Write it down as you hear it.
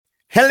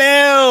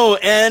Hello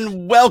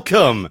and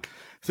welcome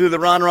to the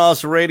Ron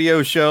Ross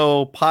Radio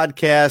Show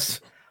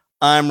podcast.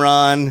 I'm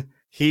Ron.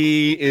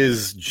 He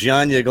is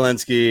John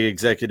Yaglensky,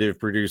 executive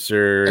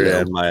producer. Hello.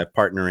 And my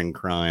partner in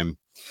crime.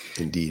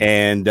 Indeed.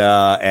 And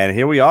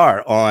here we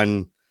are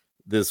on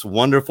this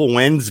wonderful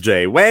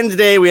Wednesday.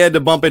 We had to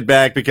bump it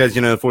back because, the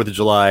 4th of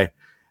July.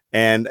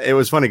 And it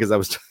was funny because I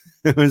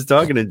was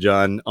talking to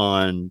John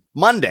on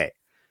Monday.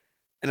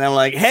 And I'm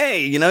like,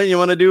 hey, you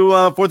want to do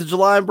 4th of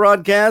July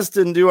broadcast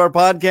and do our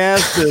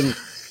podcast? And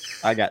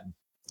I got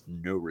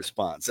no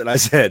response. And I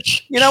said,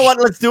 you know what?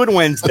 Let's do it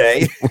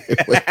Wednesday.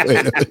 wait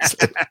a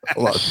second.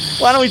 Hold on.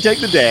 Why don't we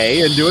take the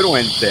day and do it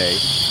Wednesday?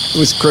 It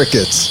was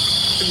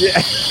crickets.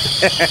 Yeah.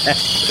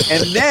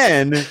 And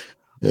then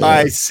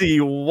I see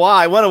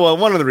why. One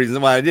of the reasons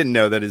why I didn't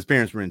know that his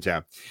parents were in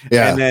town.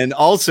 Yeah. And then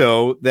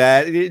also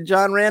that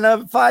John ran a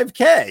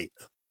 5K.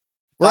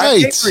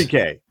 Right.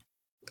 3K.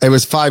 It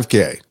was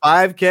 5K.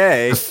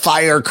 5K.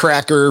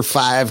 Firecracker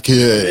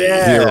 5K.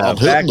 Yeah, Here on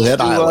Hilton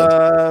Head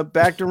Island.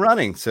 Back to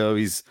running. So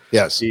he's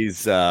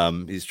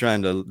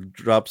trying to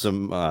drop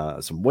some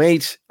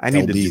weight. I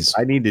need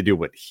to do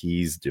what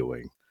he's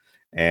doing,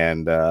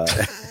 and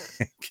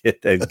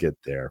get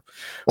there.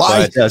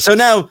 Why?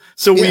 But,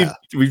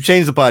 we've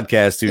changed the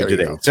podcast to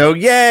today. So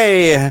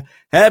yay!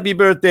 Happy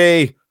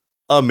birthday,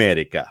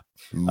 America!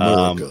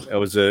 It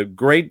was a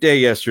great day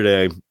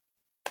yesterday.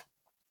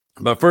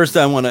 But first,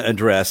 I want to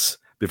address,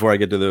 before I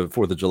get to the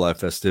 4th of July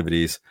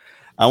festivities,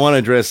 I want to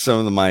address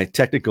some of my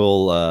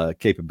technical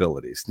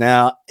capabilities.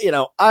 Now,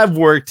 I've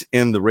worked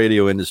in the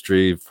radio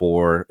industry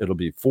it'll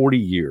be 40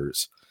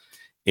 years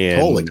in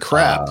Holy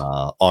crap.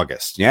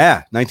 August.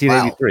 Yeah,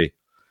 1983. Wow.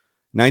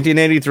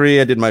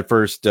 1983, I did my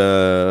first,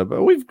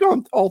 but we've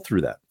gone all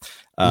through that.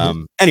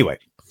 Anyway.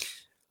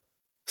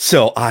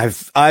 So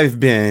I've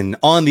been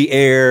on the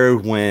air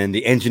when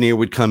the engineer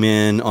would come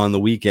in on the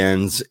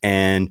weekends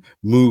and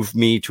move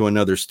me to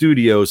another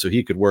studio so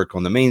he could work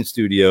on the main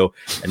studio.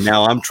 And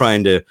now I'm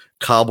trying to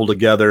cobble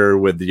together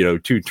with, 2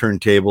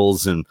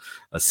 turntables and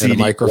a CD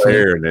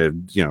microphone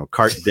and a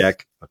cart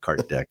deck. A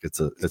cart deck. It's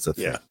a thing.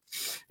 Yeah.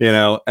 And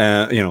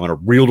a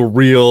reel to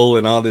reel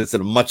and all this in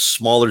a much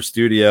smaller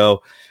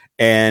studio.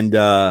 And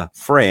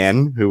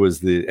Fran, who was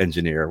the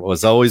engineer,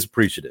 was always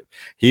appreciative.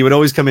 He would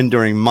always come in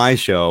during my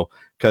show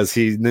because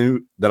he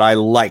knew that I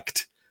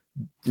liked,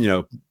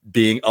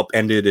 being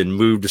upended and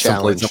moved to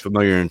someplace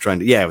unfamiliar and trying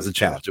to, it was a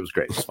challenge. It was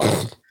great. It was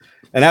fun.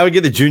 And I would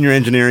get the junior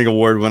engineering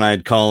award when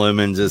I'd call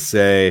him and just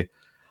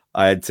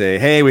I'd say,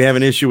 hey, we have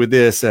an issue with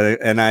this.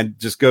 And I'd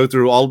just go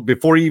through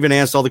before he even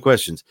asked all the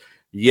questions.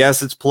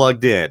 Yes, it's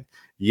plugged in.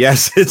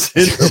 Yes, it's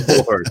in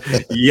the board.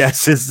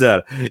 Yes,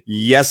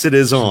 yes, it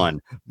is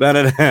on.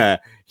 But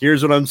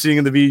here's what I'm seeing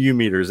in the VU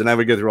meters. And I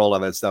would go through all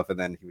of that stuff. And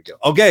then he would go,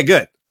 okay,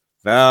 good.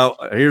 Now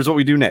here's what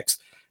we do next.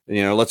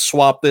 Let's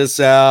swap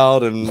this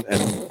out and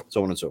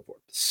so on and so forth.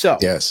 So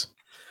yes.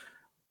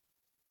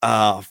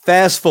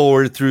 Fast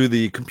forward through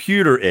the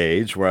computer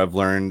age where I've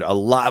learned a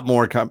lot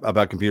more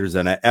about computers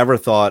than I ever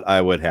thought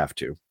I would have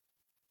to.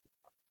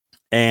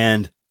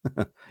 And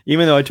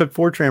even though I took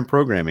Fortran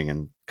programming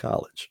in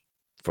college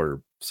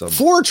for some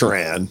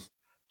Fortran.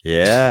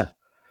 Yeah.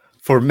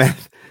 For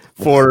math.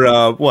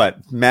 For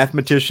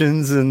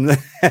mathematicians and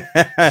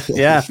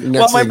yeah.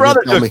 Well, my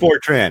brother took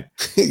Fortran.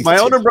 My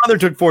older brother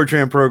took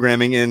Fortran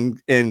programming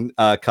in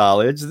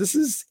college. This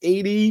is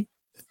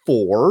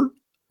 84.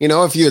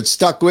 If you had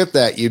stuck with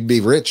that, you'd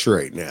be rich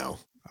right now.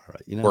 All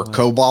right. Or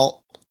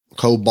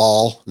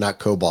COBOL, not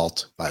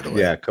Cobalt, by the way.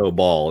 Yeah,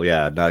 COBOL.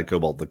 Yeah, not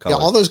Cobalt. The color.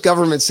 Yeah, all those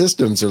government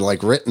systems are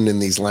like written in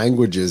these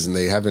languages, and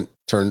they haven't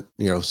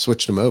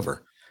switched them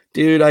over.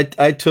 Dude,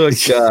 I took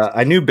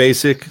I knew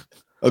BASIC.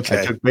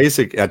 Okay. I took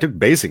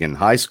BASIC in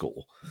high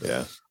school.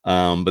 Yeah.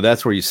 But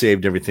that's where you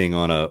saved everything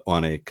on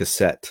a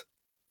cassette.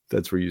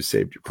 That's where you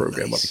saved your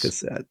program on a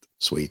cassette.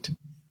 Sweet.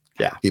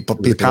 Yeah. People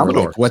are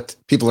like, what?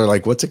 People are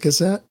like, what's a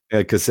cassette?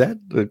 A cassette?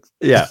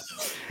 Yeah.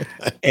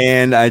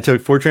 And I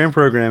took Fortran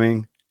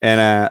programming,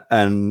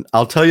 and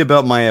I'll tell you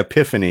about my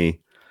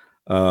epiphany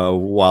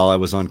while I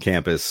was on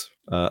campus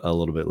a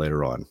little bit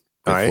later on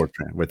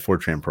with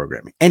Fortran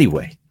programming.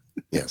 Anyway.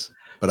 Yes.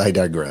 But I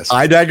digress.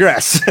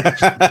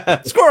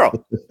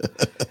 Squirrel.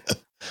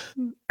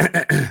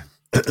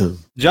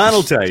 John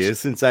will tell you,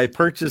 since I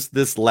purchased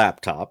this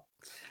laptop,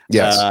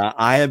 yes,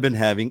 I have been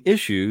having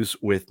issues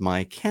with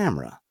my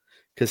camera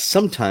because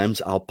sometimes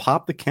I'll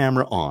pop the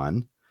camera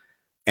on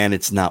and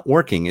it's not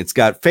working. It's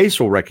got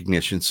facial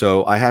recognition.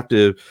 So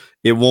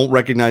it won't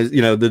recognize,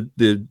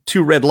 the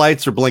 2 red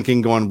lights are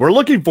blinking going, we're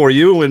looking for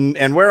you.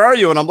 And where are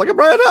you? And I'm like, so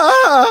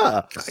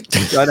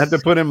I'd have to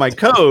put in my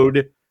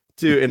code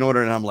in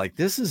order, and I'm like,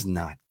 this is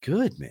not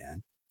good,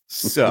 man.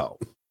 So,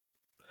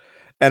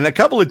 and a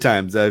couple of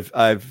times I've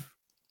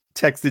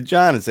texted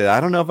John and said, I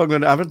don't know if I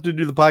have to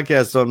do the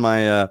podcast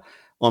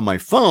on my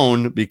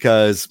phone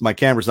because my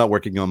camera's not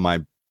working on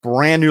my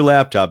brand new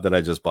laptop that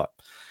I just bought.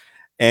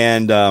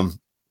 And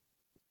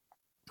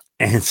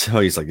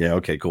so he's like, yeah,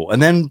 okay, cool.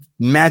 And then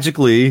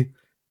magically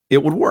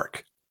it would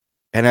work.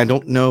 And I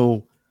don't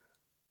know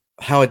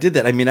how I did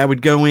that. I mean, I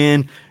would go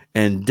in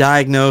and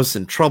diagnose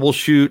and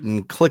troubleshoot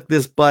and click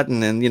this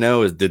button and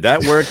did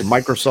that work?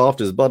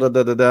 Microsoft is blah da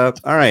da da da.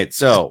 All right,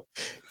 so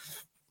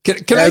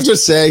can I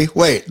just say,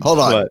 wait, hold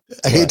on. What?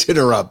 I hate to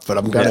interrupt, but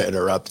I'm gonna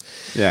interrupt.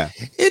 Yeah,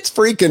 it's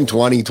freaking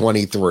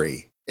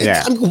 2023.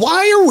 Yeah.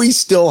 Why are we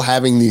still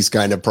having these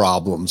kind of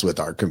problems with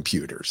our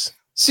computers?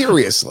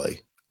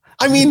 Seriously.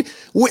 I mean,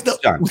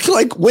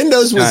 like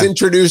Windows was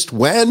introduced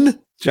when?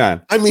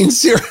 John. I mean,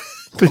 seriously.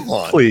 Come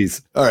on.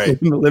 Please. All right.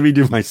 Let me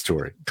do my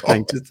story.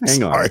 Hang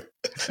on.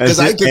 Because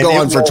I could go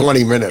on for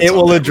 20 minutes. It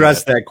will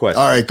address that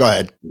question. All right, go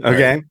ahead.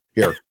 Okay. Right.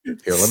 Here,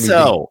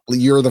 let me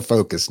you're the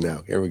focus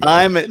now. Here we go.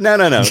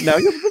 No.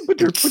 Put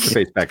your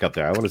face back up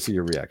there. I want to see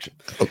your reaction.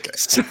 Okay.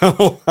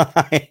 So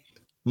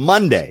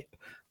Monday,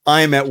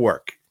 I'm at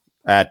work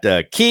at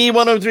Key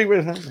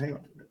 103. Hang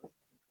on.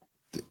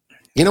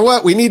 You know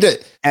what? We need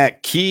to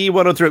at Key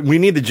 103. We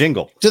need the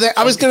jingle.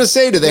 I was going to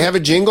say, do they have a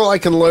jingle? I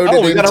can load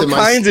it. We got all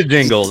kinds of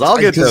jingles. I'll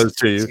get those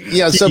to you.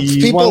 Yeah. So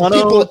people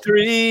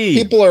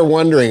are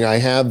wondering. I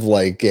have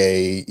like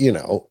a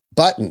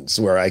buttons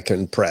where I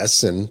can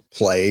press and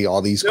play all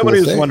these. Nobody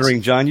cool was things.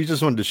 wondering, John. You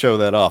just wanted to show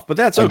that off, but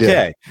that's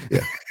okay.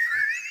 Yeah.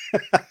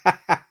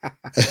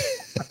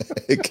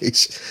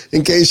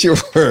 in case you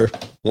were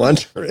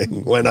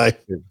wondering when I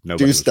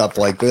do stuff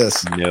like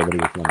this. Nobody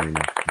was wondering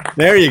that.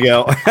 There you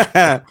go.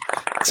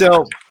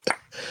 So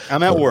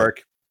I'm at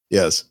work.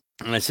 Yes.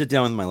 And I sit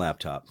down with my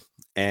laptop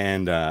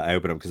and I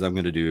open up because I'm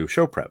going to do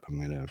show prep. I'm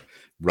going to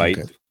write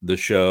the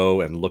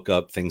show and look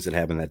up things that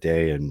happened that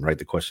day and write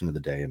the question of the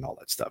day and all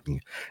that stuff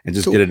and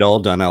just get it all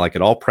done. I like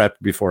it all prepped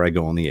before I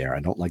go on the air. I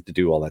don't like to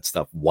do all that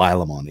stuff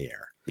while I'm on the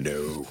air.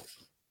 No.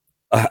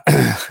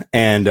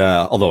 And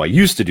although I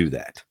used to do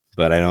that,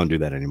 but I don't do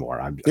that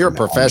anymore. You're a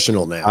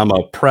professional now. I'm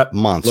a prep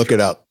monster. Look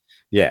it up.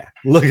 Yeah,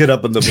 look it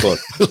up in the book.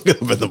 Look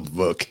it up in the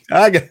book.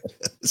 I got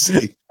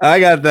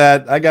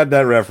that. I got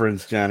that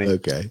reference, Johnny.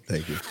 Okay,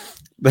 thank you.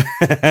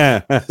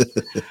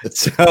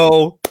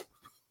 So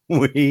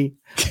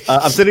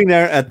I'm sitting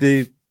there at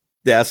the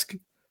desk,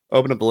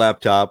 open up the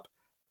laptop,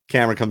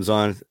 camera comes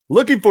on,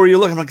 looking for you.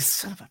 Look, I'm like,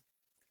 son of a.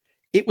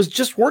 It was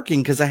just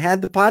working because I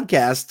had the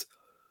podcast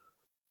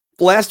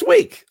last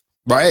week.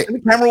 Right. And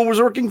the camera was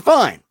working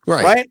fine.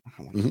 Right.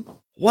 Mm-hmm.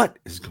 What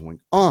is going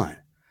on?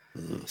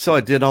 Mm-hmm. So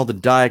I did all the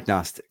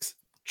diagnostics,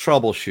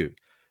 troubleshoot,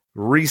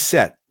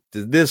 reset.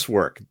 Did this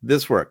work?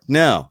 This work?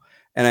 No.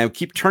 And I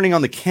keep turning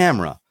on the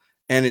camera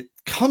and it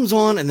comes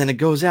on and then it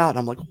goes out.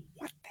 I'm like,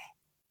 what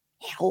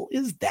the hell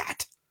is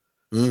that?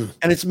 And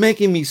it's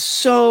making me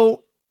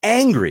so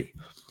angry.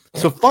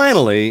 So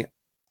finally,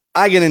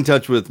 I get in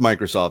touch with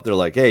Microsoft. They're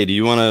like, hey, do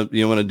you want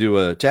to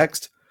do a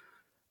text?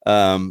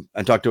 And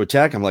talk to a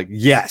tech. I'm like,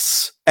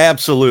 yes,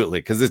 absolutely.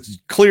 Because it's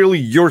clearly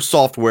your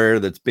software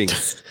that's being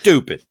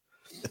stupid.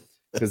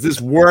 Because this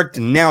worked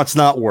and now it's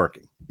not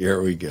working.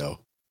 Here we go.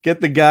 Get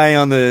the guy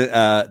on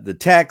the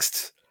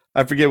text.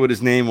 I forget what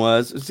his name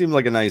was. It seemed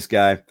like a nice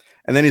guy.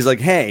 And then he's like,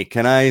 hey,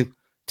 can I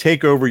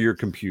take over your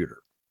computer?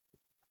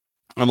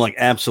 I'm like,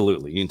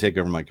 absolutely. You can take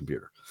over my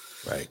computer.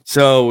 Right.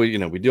 So,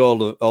 we do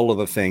all of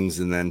the things.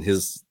 And then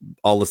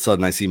all of a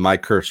sudden I see my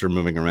cursor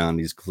moving around.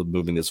 He's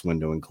moving this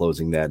window and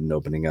closing that and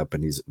opening up.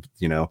 And he's,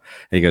 and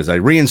he goes, I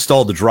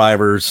reinstalled the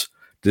drivers.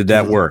 Did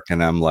that work?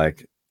 And I'm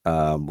like,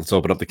 let's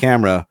open up the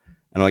camera.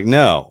 And I'm like,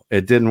 no,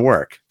 it didn't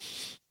work.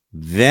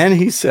 Then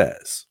he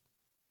says,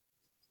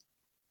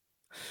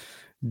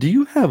 do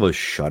you have a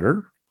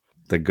shutter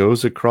that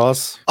goes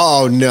across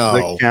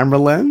the camera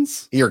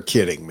lens? You're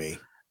kidding me.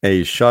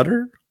 A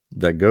shutter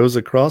that goes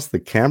across the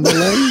camera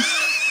lens?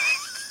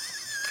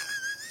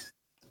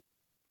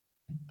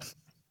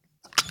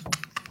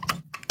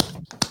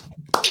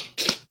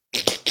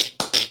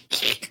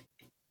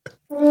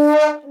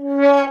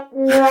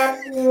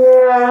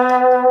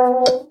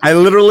 I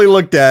literally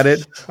looked at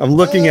it. I'm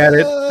looking at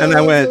it and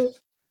I went,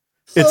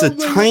 it's a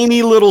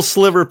tiny little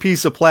sliver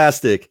piece of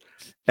plastic.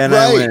 And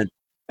I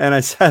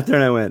sat there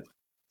and I went,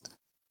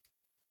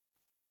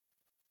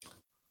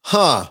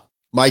 huh,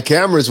 my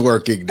camera's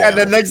working now. And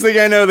the next thing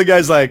I know, the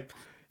guy's like,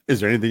 is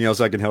there anything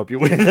else I can help you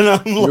with? And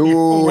I'm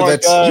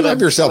like, you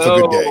have yourself a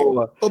good day.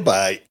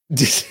 Bye-bye.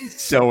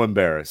 So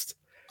embarrassed.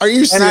 Are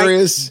you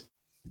serious?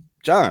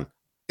 John.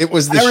 It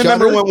was the I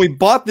remember when we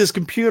bought this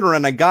computer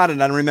and I got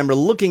it. I remember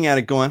looking at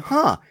it going,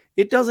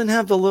 it doesn't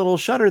have the little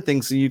shutter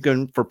thing so you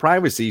can, for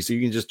privacy, so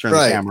you can just turn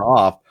the camera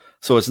off.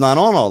 So it's not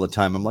on all the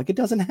time. I'm like, it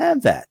doesn't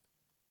have that.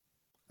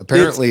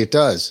 Apparently it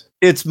does.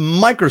 It's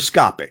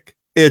microscopic.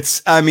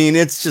 It's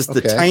just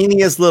the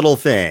tiniest little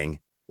thing.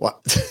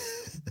 What?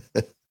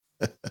 There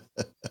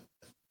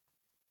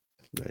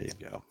you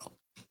go.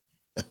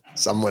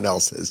 Someone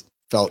else has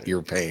felt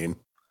your pain.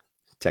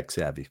 Tech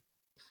savvy.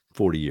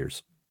 40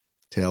 years.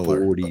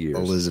 Taylor 40 years.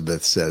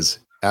 Elizabeth says,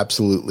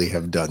 absolutely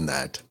have done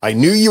that. I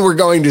knew you were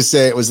going to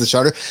say it was the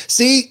shutter.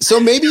 See, so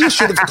maybe you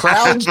should have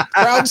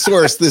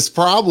crowdsourced this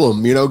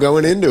problem,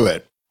 going into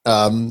it.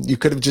 You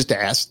could have just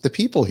asked the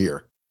people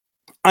here.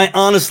 I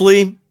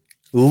honestly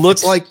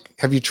looked like,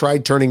 have you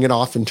tried turning it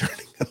off and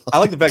turning it on? I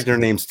like the fact that her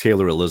name's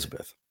Taylor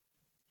Elizabeth.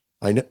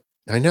 I know.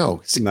 I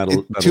know. Not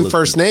two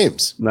first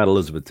names. Not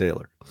Elizabeth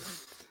Taylor.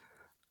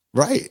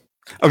 Right.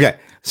 Okay.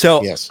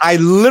 So yes. I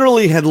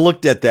literally had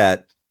looked at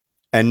that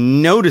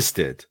and noticed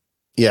it.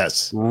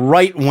 Yes.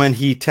 Right when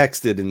he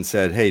texted and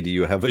said, "Hey, do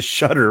you have a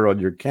shutter on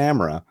your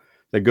camera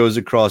that goes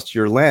across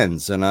your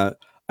lens?" And I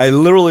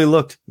literally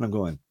looked and I'm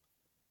going,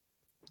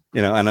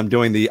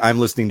 and I'm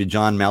listening to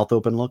John mouth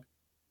open look.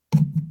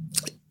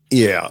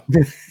 Yeah.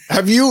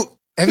 Have you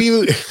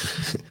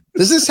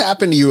does this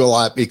happen to you a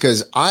lot?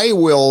 Because I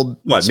will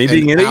me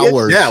being an idiot?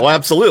 Yeah, well,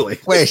 absolutely.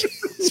 Wait,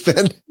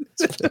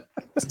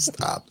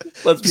 stop.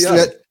 Let's be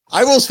honest.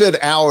 I will spend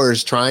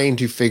hours trying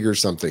to figure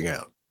something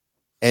out.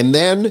 And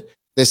then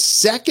the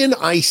second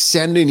I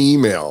send an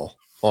email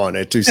on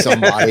it to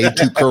somebody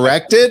to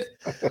correct it,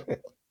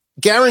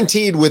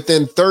 guaranteed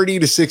within 30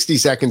 to 60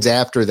 seconds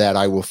after that,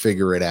 I will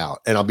figure it out.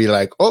 And I'll be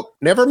like, oh,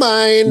 never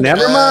mind.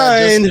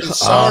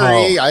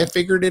 Sorry, I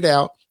figured it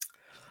out.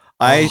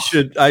 I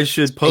should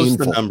post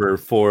the number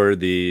for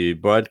the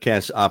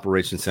broadcast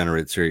operations center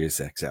at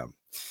SiriusXM.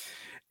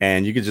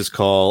 And you could just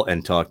call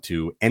and talk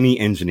to any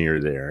engineer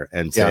there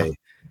and say,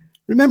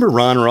 remember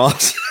Ron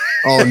Ross?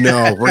 Oh,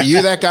 no. Were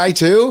you that guy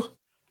too?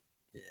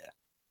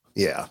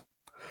 Yeah.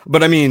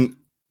 But I mean,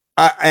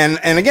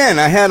 and again,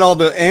 I had all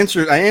the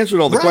answers. I answered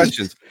all the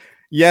questions.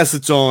 Yes,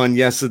 it's on.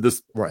 Yes,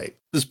 this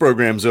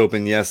program's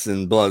open. Yes,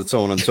 and blah,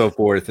 so on and so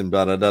forth, and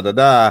blah, da, da, da,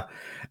 da.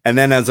 And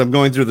then as I'm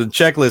going through the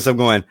checklist, I'm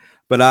going,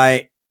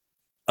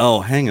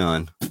 hang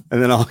on.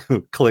 And then I'll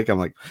click. I'm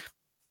like,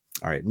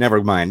 all right,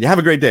 never mind. You have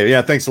a great day.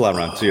 Yeah, thanks a lot,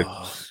 Ron. See you.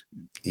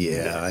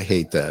 Yeah, I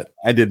hate that.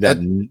 I did that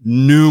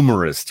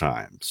numerous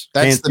times.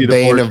 That's the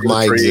bane of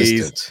my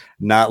existence.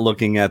 Not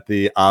looking at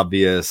the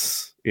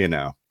obvious,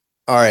 All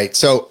right,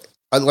 so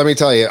let me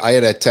tell you, I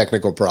had a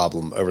technical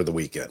problem over the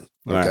weekend.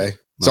 Okay. Right.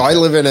 So I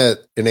live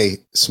in a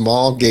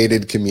small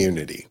gated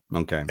community.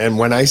 Okay. And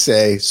when I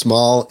say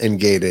small and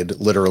gated,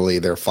 literally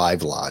there are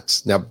 5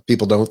 lots. Now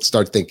people don't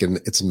start thinking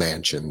it's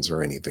mansions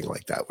or anything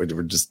like that.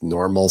 We're just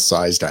normal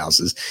sized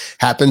houses.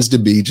 Happens to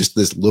be just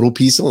this little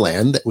piece of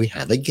land that we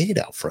have a gate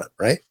out front,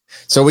 right?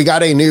 So we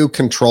got a new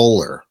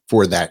controller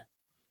for that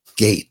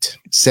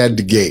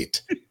said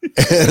gate.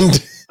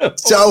 And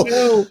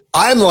so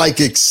I'm like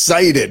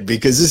excited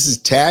because this is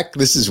tech.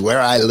 This is where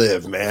I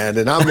live, man.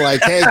 And I'm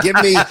like, hey, give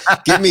me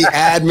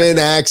admin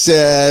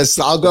access.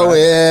 I'll go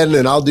in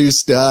and I'll do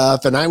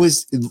stuff. And I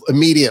was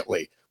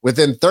immediately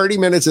within 30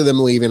 minutes of them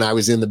leaving, I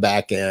was in the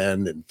back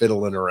end and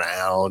fiddling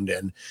around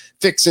and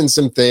fixing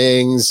some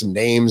things. Some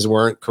names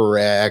weren't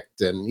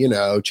correct and,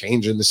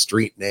 changing the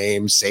street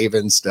names,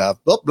 saving stuff,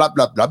 blah, blah,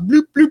 blah, blah,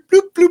 bloop, bloop,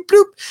 bloop, bloop,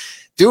 bloop.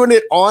 Doing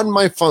it on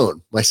my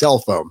phone, my cell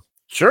phone.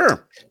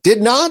 Sure.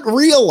 Did not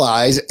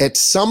realize at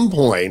some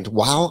point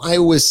while I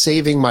was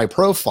saving my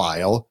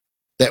profile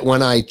that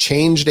when I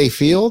changed a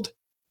field,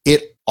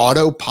 it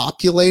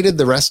auto-populated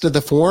the rest of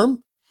the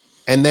form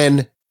and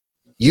then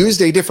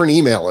used a different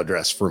email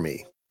address for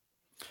me.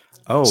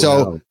 Oh,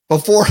 so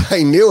before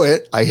I knew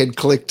it, I had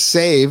clicked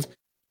save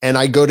and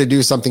I go to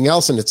do something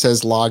else and it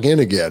says log in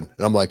again.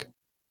 And I'm like,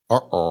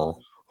 uh-oh.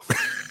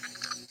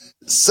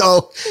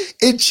 So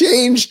it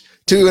changed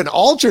to an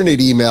alternate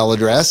email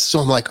address. So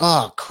I'm like,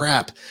 oh,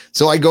 crap.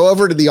 So I go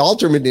over to the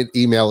alternate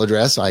email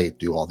address. I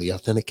do all the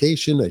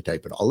authentication. I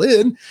type it all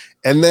in.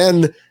 And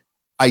then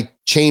I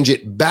change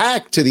it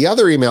back to the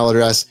other email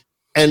address.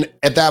 And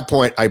at that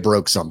point, I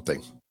broke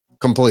something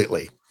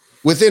completely.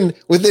 Within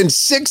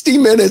 60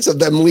 minutes of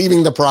them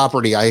leaving the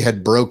property, I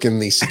had broken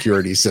the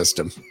security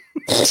system.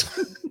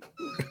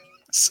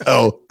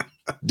 So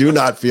do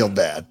not feel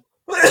bad.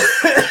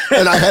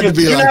 And I had to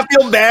be not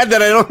feel bad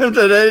that I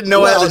didn't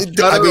know how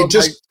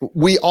to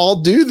we all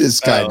do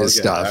this kind of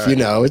stuff. Right.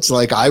 It's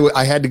like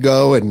I had to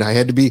go and I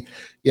had to be,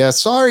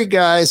 sorry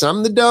guys,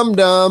 I'm the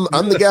dum-dum.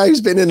 I'm the guy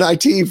who's been in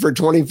IT for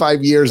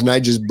 25 years and I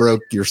just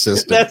broke your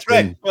system. That's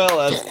right. And,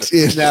 well,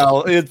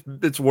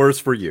 it's worse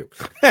for you.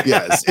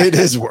 Yes, it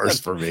is worse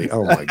for me.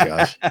 Oh my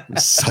gosh.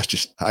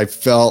 I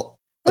felt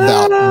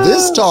about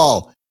this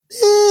tall.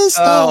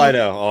 Oh, I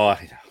know.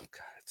 God,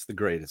 it's the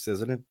greatest,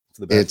 isn't it?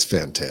 It's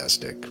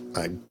fantastic.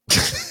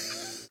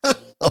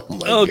 Oh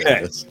my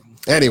goodness.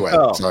 Anyway,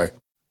 sorry.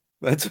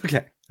 That's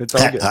okay. It's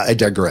all good. I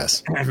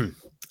digress.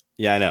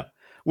 Yeah, I know.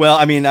 Well,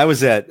 I mean, I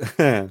was at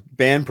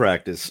band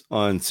practice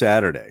on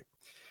Saturday,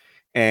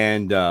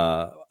 and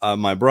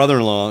my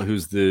brother-in-law,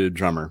 who's the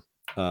drummer,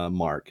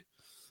 Mark,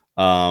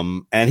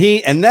 and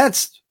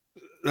that's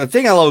the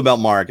thing I love about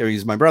Mark. I mean,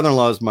 he's my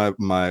brother-in-law, is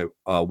my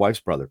wife's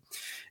brother,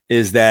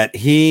 is that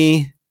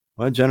he.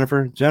 What,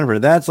 Jennifer,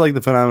 that's like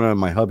the phenomenon of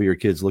my hubby or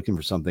kids looking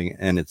for something.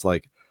 And it's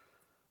like,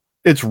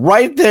 it's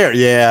right there.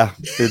 Yeah.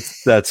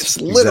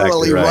 That's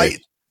literally exactly right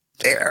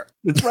there.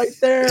 It's right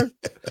there.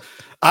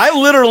 I'm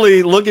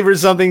literally looking for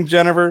something,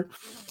 Jennifer.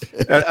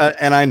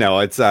 And I know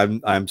I'm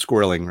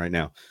squirreling right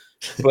now,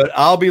 but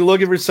I'll be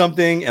looking for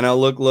something and I'll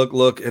look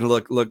and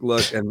look.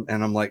 And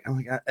I'm like, oh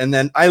my God. And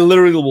then I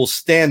literally will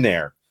stand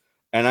there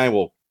and I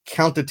will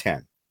count to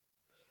 10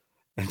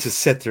 and just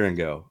sit there and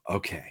go,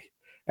 okay.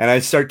 And I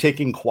start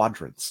taking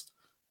quadrants.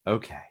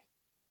 Okay.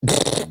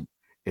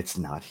 It's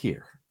not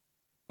here.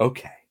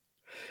 Okay.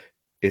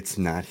 it's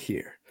not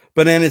here.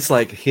 But then it's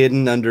like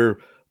hidden under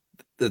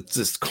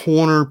this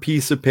corner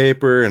piece of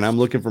paper, and I'm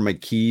looking for my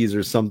keys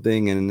or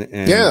something, and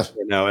yeah,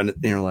 and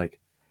you're like,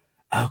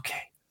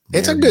 okay,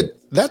 that's a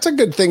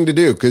good thing to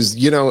do, because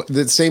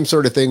the same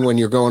sort of thing when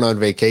you're going on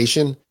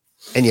vacation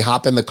and you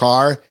hop in the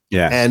car,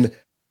 and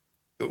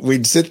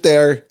we'd sit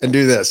there and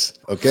do this.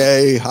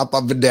 Okay, hop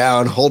up and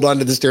down, hold on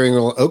to the steering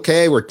wheel.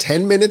 Okay, we're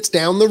 10 minutes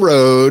down the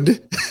road.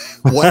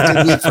 What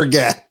did we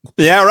forget?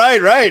 Yeah,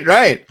 right.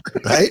 Right?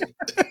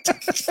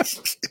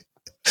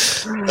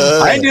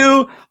 I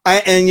do.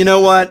 And you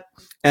know what?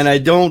 And I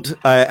don't.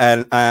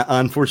 I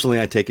unfortunately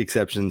I take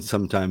exception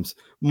sometimes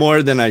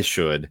more than I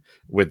should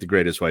with The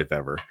Greatest Wife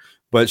Ever.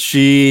 But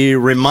she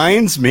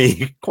reminds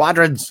me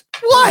quadrants.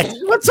 What?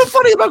 What's so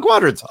funny about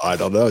quadrants? I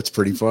don't know. It's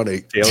pretty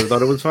funny. Taylor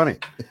thought it was funny.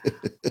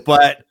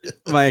 But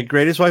my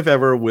Greatest Wife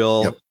Ever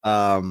will,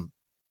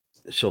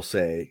 she'll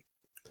say,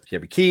 you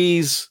have your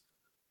keys.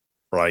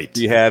 Right.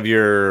 You have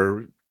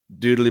your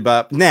doodly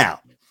bop. Now,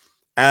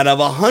 out of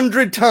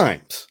 100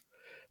 times,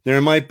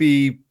 there might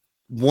be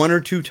 1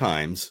 or 2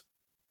 times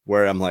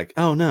where I'm like,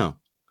 oh no.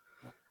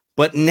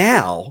 But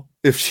now,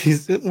 if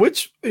she's,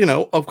 which,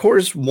 of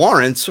course,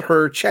 warrants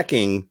her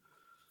checking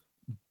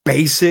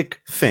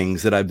basic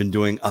things that I've been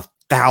doing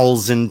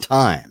 1,000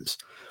 times,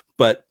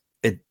 but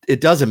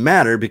it doesn't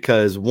matter,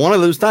 because one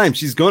of those times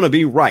she's going to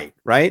be right.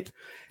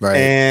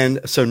 And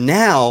so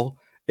now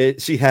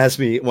she has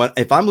me,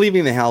 if I'm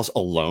leaving the house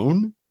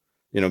alone,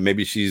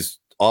 maybe she's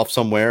off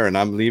somewhere and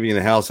I'm leaving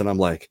the house and I'm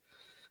like,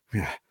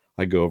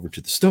 I go over to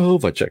the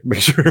stove, I check,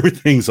 make sure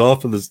everything's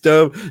off of the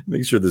stove,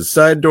 make sure the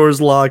side door is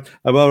locked,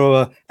 blah, blah,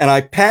 blah, and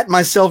I pat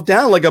myself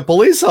down like a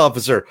police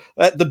officer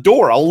at the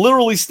door. I'll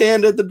literally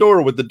stand at the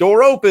door with the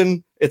door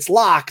open, it's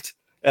locked,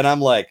 and I'm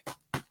like,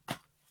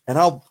 and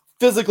I'll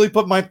physically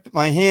put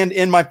my hand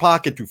in my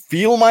pocket to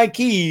feel my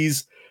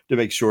keys to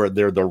make sure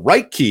they're the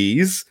right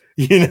keys,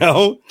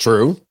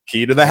 True.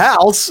 Key to the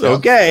house,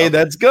 okay,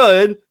 that's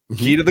good.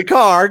 Key to the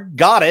car,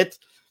 got it.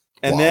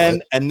 And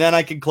then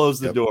I can close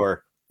the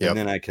door. And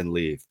then I can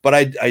leave. But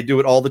I do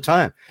it all the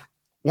time.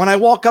 When I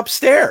walk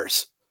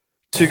upstairs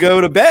to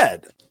go to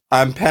bed,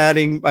 I'm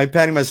patting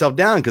myself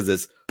down, because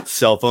it's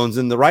cell phone's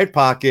in the right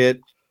pocket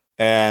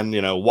and,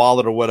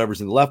 wallet or whatever's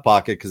in the left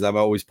pocket, because I've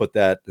always put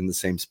that in the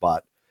same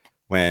spot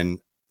when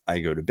I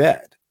go to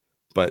bed.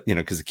 But,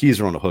 because the keys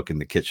are on a hook in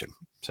the kitchen.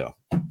 So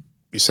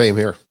same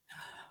here.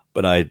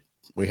 But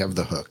we have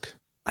the hook.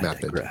 I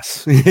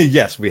digress.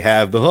 Yes, we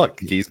have the hook.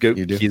 Keys go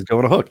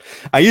on a hook.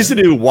 I used to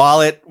do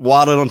wallet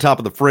on top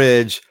of the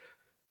fridge.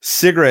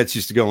 Cigarettes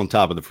used to go on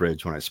top of the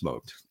fridge when I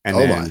smoked,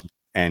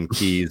 and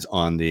keys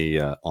on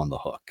the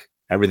hook.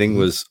 Everything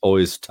was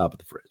always top of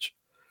the fridge.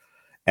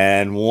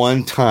 And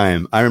one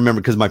time I remember,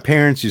 because my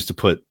parents used to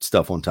put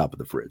stuff on top of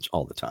the fridge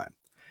all the time.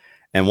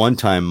 And one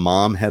time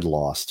Mom had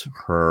lost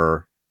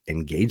her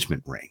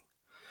engagement ring.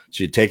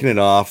 She had taken it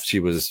off.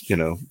 She was,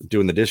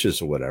 doing the dishes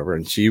or whatever.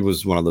 And she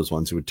was one of those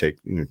ones who would take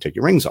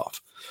your rings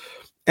off.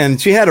 And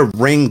she had a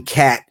ring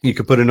cat you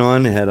could put it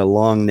on. It had a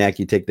long neck.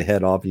 You take the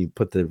head off and you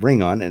put the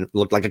ring on, and it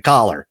looked like a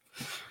collar.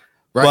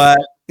 Right.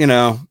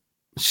 But,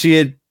 she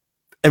had,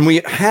 and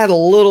we had a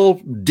little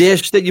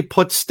dish that you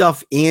put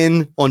stuff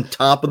in on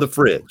top of the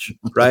fridge,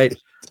 right?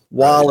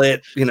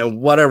 Wallet,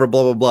 whatever,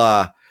 blah, blah,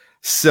 blah.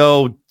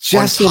 So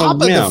just on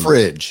top of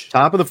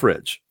the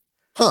fridge.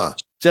 Huh.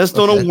 Just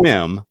on a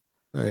whim.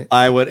 Right.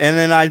 I would, and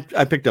then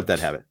I picked up that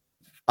habit.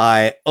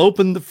 I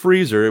opened the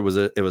freezer. It was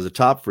a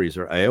top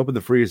freezer. I opened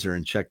the freezer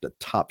and checked the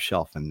top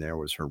shelf, and there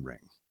was her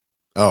ring.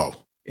 Oh,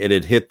 it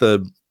had hit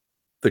the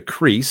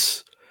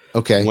crease.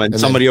 Okay. When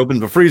somebody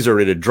opened the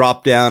freezer, it had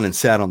dropped down and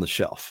sat on the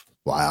shelf.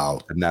 Wow.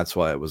 And that's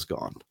why it was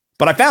gone.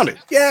 But I found it.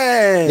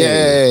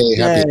 Yay!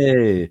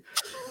 Yay!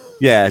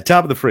 Yeah,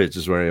 top of the fridge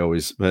is where I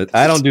always. But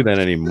I don't do that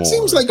anymore. It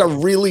seems like a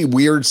really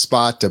weird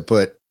spot to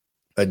put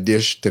a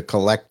dish to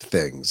collect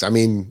things. I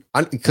mean,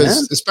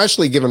 because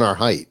especially given our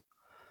height.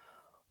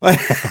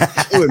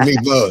 You and me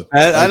both.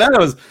 I know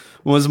it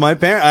was my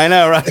parent. I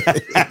know, right?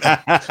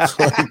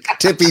 Like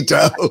tippy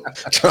toe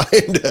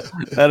trying to.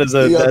 That's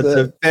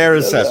a fair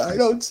assessment. I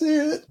don't see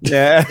it.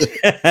 Yeah.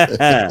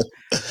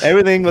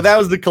 Everything, but that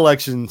was the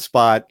collection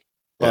spot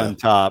on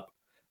top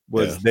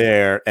was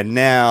there, and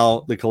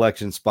now the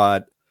collection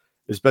spot,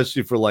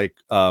 especially for like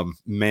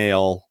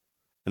mail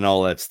and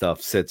all that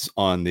stuff, sits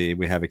on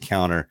we have a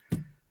counter.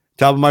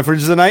 Top of my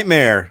fridge is a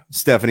nightmare.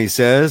 Stephanie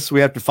says we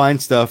have to find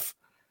stuff.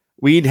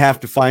 We'd have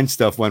to find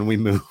stuff when we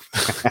move.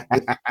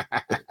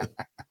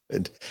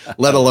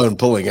 Let alone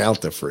pulling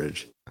out the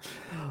fridge.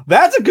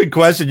 That's a good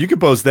question. You can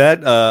post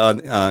that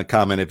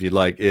comment if you'd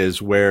like,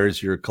 is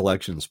where's your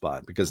collection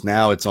spot? Because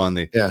now it's on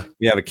we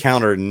have a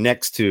counter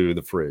next to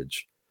the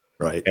fridge.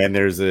 Right. And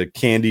there's a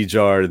candy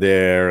jar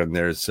there, and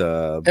there's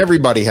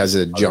everybody has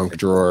a junk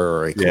drawer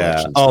or a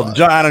collection spot.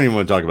 I don't even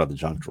want to talk about the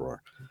junk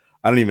drawer.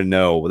 I don't even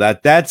know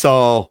that's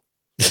all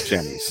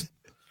Jenny's.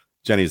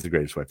 Jenny's the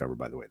greatest wife ever,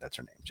 by the way. That's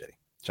her name,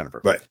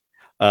 Jennifer. Right.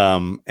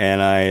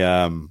 And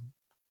I in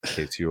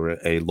case you were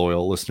a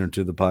loyal listener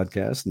to the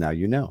podcast, now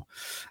you know.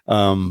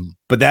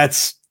 But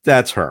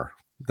that's her.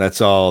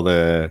 That's all.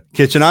 The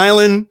kitchen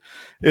island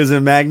is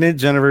a magnet,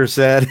 Jennifer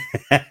said.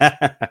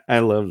 I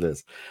love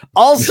this.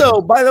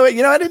 Also, by the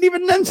way, I didn't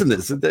even mention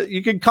this.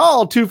 You can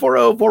call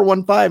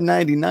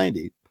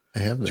 240-415-9090. I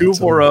have that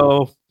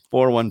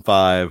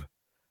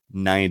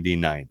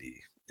 240-415-9090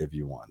 if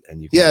you want.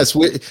 And you can yes,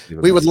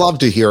 we would love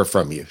to hear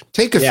from you.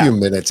 Take a few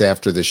minutes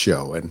after the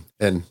show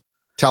and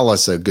tell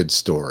us a good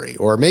story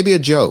or maybe a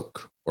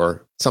joke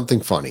or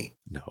something funny.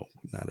 No,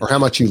 or how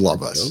much you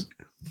love us.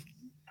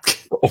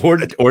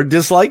 Or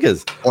dislike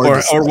us,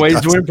 or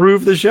ways to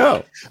improve the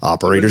show.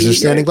 Operators are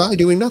standing by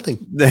doing nothing.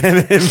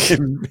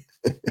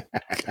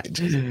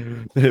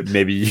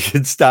 Maybe you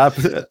should stop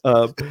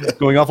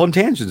going off on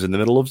tangents in the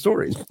middle of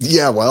stories.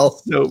 Yeah,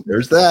 well, so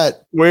there's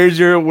that. Where's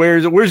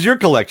your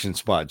collection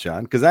spot,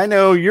 John? Because I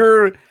know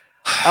you're,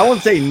 I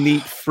won't say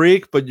neat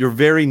freak, but you're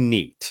very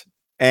neat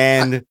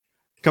and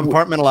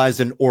compartmentalized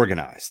and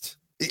organized.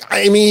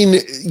 I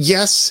mean,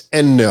 yes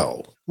and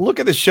no. Look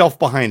at the shelf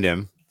behind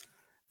him.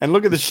 And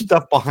look at the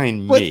stuff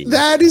behind me. But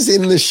that is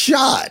in the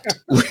shot.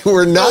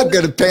 We're not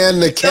going to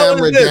pan the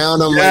camera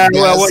down on my desk.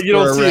 Well, what you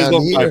don't see is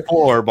on my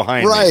floor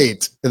behind me.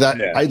 Right.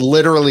 I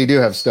literally do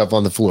have stuff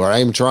on the floor. I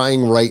am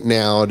trying right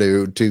now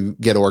to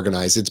get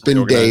organized. It's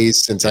been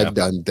days since I've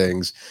done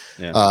things,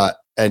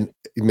 and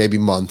maybe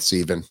months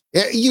even.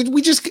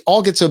 We just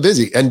all get so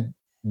busy. And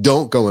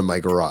don't go in my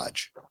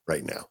garage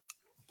right now.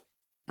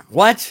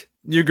 What?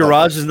 Your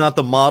garage is not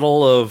the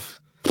model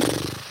of...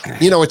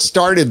 it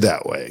started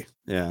that way.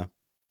 Yeah.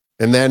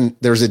 And then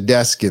there's a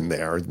desk in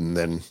there, and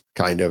then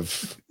kind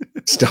of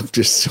stuff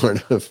just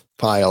sort of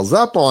piles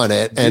up on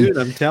it. And dude,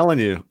 I'm telling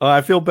you,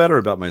 I feel better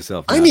about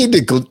myself now. I need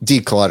to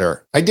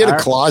declutter. I did a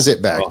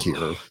closet back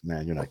here.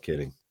 Man, you're not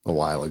kidding. A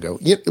while ago.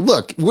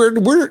 Look,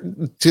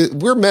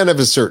 we're men of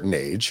a certain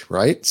age,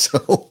 right?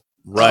 So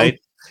right,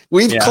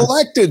 we've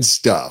collected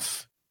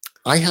stuff.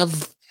 I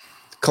have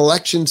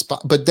collections,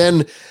 but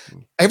then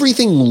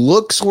everything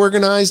looks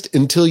organized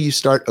until you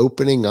start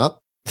opening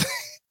up.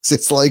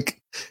 It's like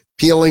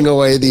peeling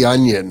away the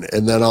onion,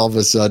 and then all of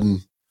a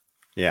sudden,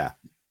 yikes.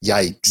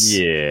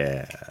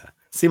 Yeah.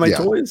 See my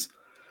toys?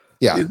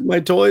 Yeah. See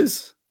my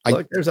toys?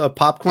 Look, there's a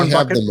popcorn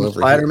bucket from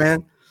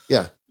Spider-Man.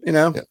 Yeah.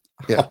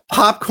 A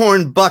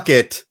popcorn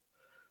bucket,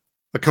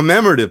 a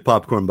commemorative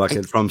popcorn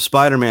bucket from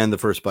Spider-Man, the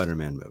first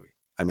Spider-Man movie.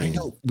 I mean,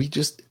 we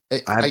just,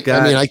 I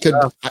could,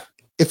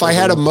 if I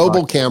had a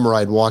mobile camera,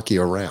 I'd walk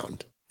you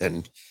around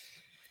and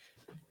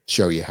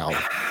show you how.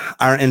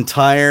 Our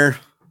entire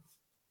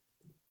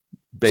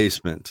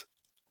basement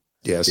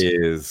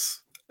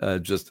is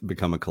just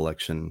become a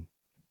collection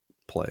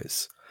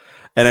place,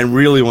 and I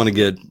really want to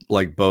get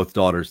like both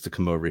daughters to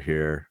come over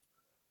here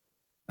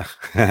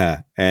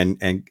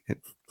and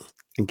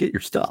get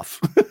your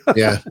stuff.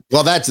 Yeah,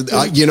 well, that's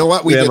you know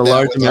what, we have a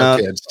large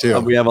amount kids too.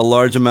 We have a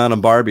large amount of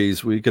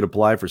Barbies. We could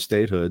apply for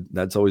statehood.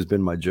 That's always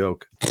been my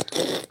joke.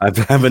 I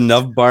have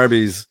enough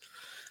Barbies.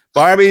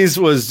 Barbies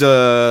was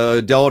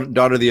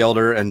daughter the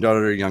elder, and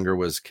daughter the younger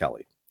was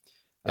Kelly.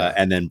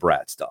 And then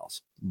Bratz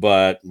dolls,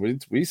 but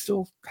we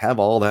still have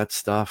all that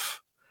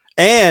stuff.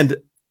 And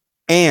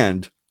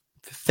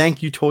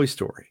thank you, Toy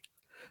Story,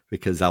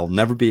 because I'll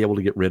never be able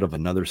to get rid of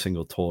another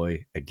single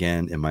toy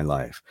again in my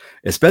life,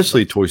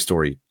 especially Toy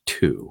Story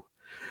 2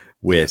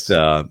 with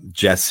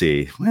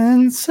Jessie.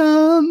 When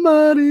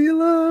somebody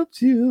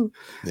loves you.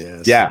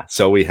 Yes. Yeah.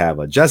 So we have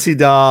a Jessie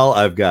doll.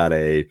 I've got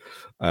a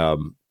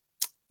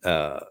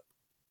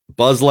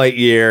Buzz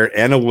Lightyear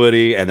and a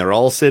Woody, and they're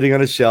all sitting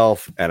on a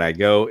shelf, and I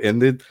go in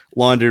the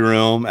laundry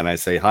room and I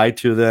say hi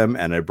to them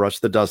and I brush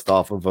the dust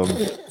off of them.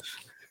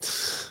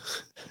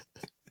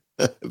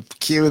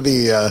 Cue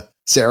the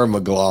Sarah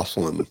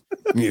McLachlan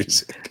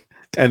music.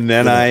 And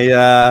then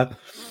I'll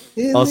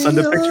send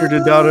a picture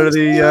to daughter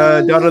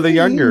the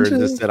younger and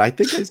just said, I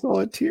think I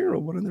saw a tear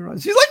on one of their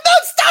eyes. She's like, no,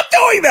 stop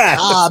doing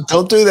that.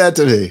 Don't do that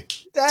to me.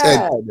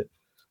 Dad.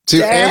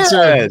 To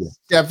answer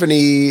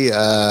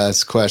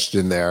Stephanie's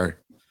question there,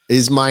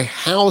 is my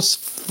house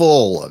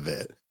full of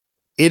it?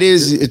 It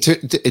is,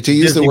 to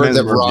use the word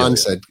that Ron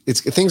said,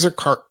 things are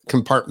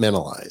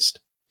compartmentalized.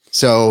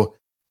 So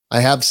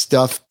I have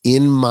stuff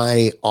in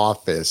my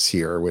office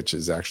here, which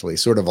is actually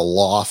sort of a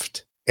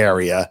loft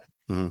area.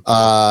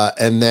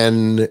 Mm-hmm. And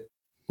then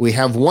we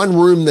have one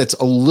room that's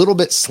a little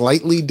bit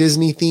slightly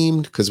Disney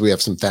themed because we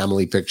have some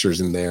family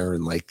pictures in there.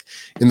 And like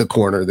in the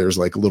corner, there's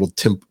like a little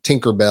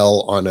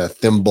Tinkerbell on a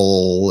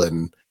thimble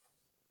and,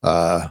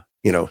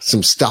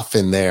 some stuff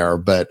in there.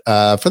 But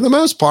for the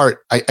most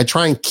part, I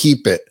try and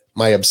keep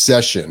my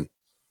obsession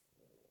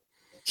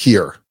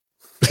here.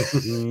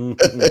 It's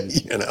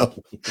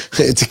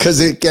because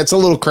it gets a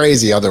little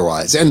crazy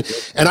otherwise. And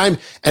I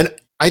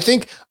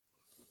think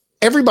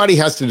everybody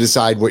has to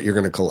decide what you're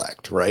going to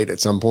collect, right?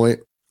 At some point.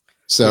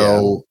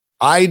 So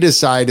I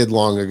decided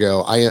long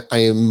ago, I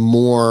am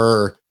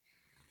more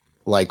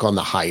like on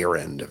the higher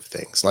end of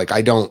things. Like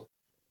I don't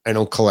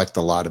collect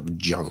a lot of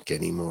junk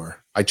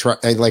anymore. I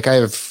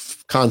have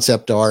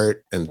concept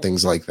art and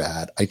things like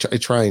that. I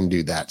try and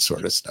do that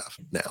sort of stuff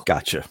now.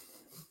 Gotcha.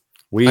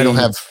 I don't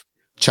have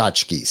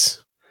tchotchkes.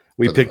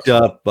 We picked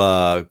up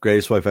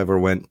Greatest Wife Ever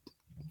went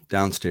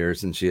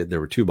downstairs, and there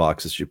were 2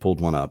 boxes. She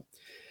pulled one up,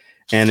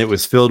 and it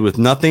was filled with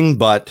nothing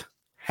but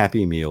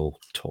Happy Meal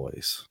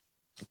toys.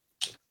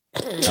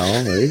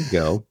 Oh, there you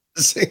go.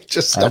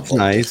 That's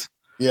nice.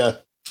 Yeah.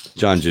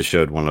 John just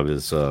showed one of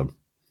his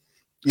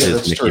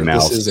that's Mickey true.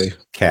 Mouse this is a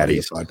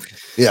caddies.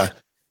 Yeah.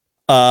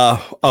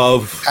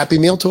 Of Happy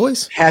Meal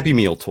toys. Happy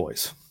Meal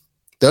toys.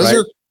 Those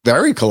are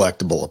very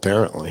collectible,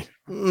 apparently.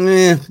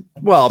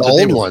 Well, the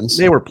old ones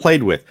they were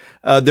played with.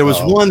 There was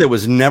one that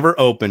was never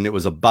opened. It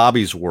was a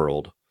Bobby's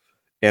World,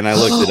 and I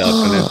looked it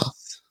up,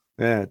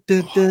 and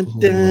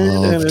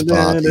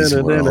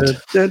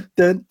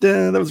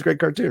that was a great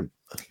cartoon.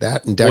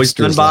 That and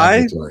Dexter's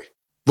Laboratory.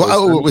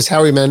 It was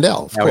Howie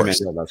Mandel. Of course,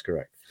 Mandel, that's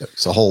correct.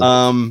 It's a whole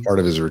part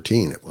of his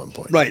routine at one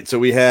point. Right. So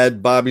we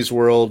had Bobby's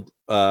World,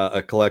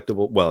 a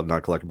collectible, well,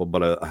 not collectible,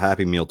 but a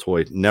Happy Meal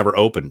toy, never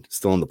opened,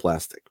 still in the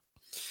plastic.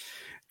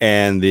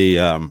 And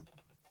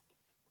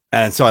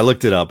and so I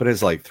looked it up, and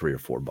it's like $3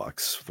 or $4,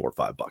 $4 or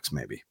 $5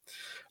 maybe.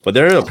 But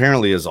there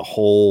apparently is a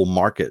whole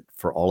market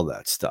for all of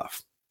that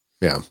stuff.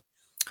 Yeah.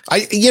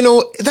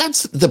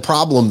 That's the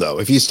problem though.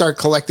 If you start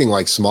collecting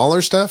like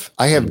smaller stuff,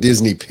 I have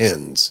Disney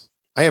pins.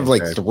 I have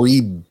like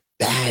 3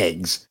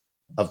 bags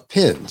of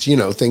pins,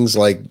 things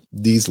like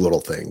these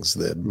little things,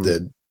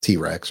 the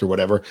T-Rex or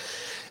whatever.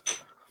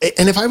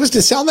 And if I was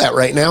to sell that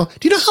right now,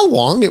 do you know how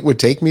long it would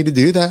take me to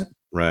do that?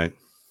 Right.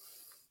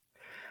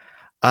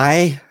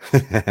 So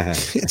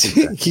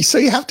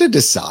you have to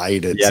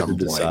decide at some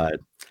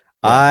point.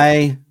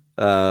 Yeah.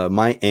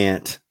 My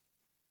aunt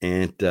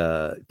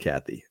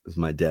Kathy is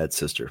my dad's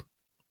sister.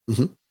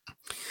 Mm-hmm.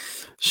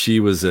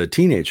 She was a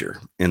teenager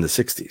in the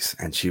 60s,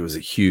 and she was a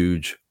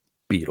huge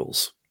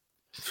Beatles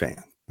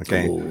fan.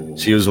 Okay. Ooh.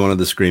 She was one of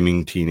the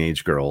screaming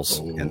teenage girls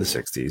in the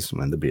 60s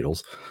when the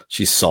Beatles.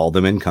 She saw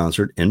them in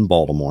concert in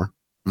Baltimore.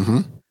 Mm-hmm.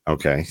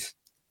 Okay.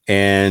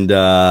 And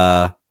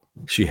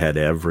she had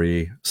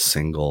every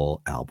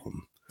single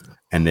album,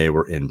 and they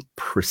were in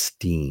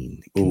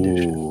pristine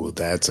condition. Ooh,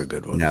 that's a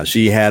good one. Now,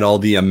 she had all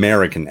the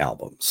American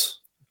albums.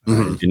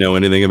 Mm-hmm. If you know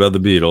anything about the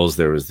Beatles,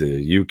 there was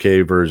the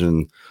UK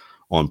version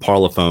on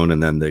Parlophone,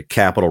 and then the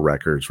Capitol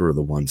records were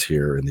the ones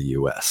here in the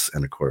US.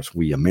 And of course,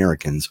 we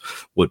Americans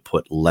would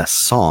put less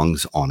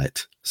songs on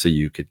it so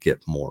you could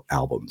get more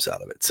albums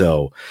out of it.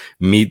 So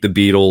Meet the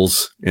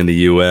Beatles in the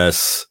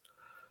US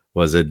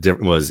was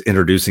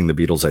introducing the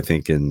Beatles, I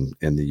think, in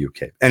the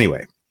UK.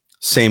 Anyway,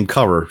 same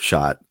cover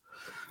shot,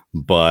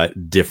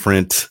 but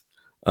different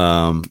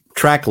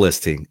track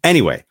listing.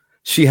 Anyway,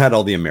 she had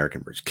all the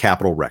American versions,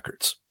 Capitol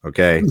records.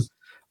 Okay.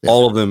 Yeah.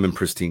 All of them in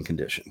pristine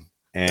condition.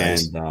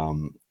 And,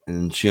 nice.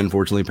 And she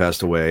unfortunately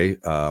passed away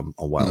a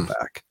while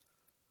back.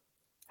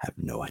 I have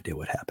no idea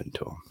what happened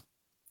to him.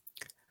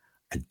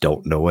 I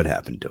don't know what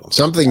happened to him.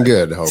 Something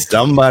good.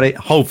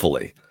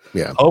 Hopefully.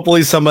 Yeah.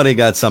 Hopefully somebody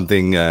got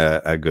something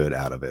good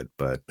out of it.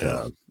 But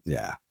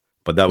yeah.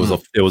 But that was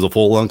it was a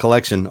full on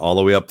collection all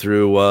the way up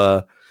through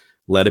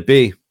Let It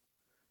Be.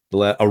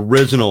 The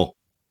original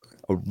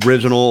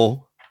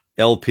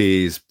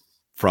LPs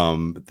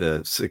from the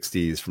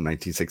 60s, from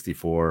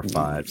 1964,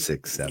 5,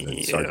 6, 7,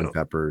 Sgt.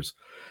 Pepper's.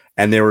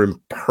 And they were in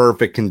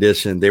perfect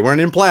condition. They weren't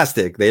in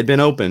plastic. They had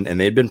been opened and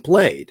they'd been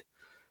played.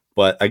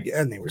 But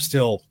again, they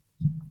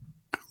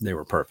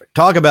were perfect.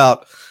 Talk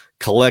about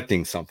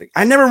collecting something.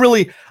 I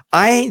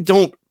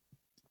don't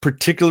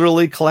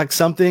particularly collect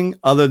something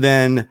other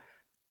than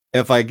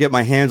if I get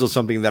my hands on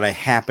something that I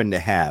happen to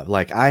have.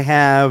 Like I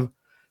have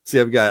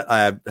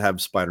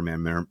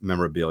Spider-Man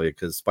memorabilia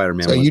because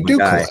Spider-Man was my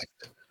guy. Collect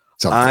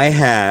something. I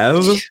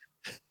have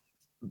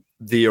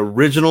the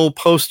original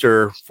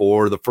poster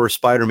for the first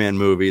Spider-Man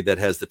movie that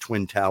has the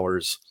Twin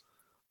Towers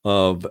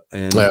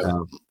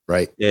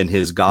right in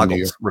his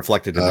goggles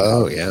reflected in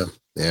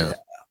yeah.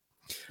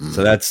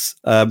 So that's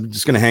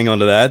just going to hang on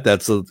to that.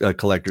 That's a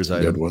collector's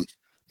item. Good one.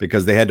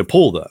 Because they had to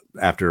pull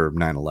after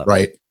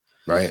 9/11.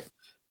 Right.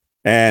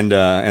 And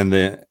I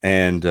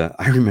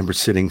remember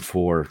sitting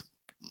on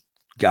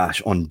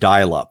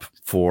dial-up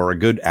for a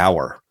good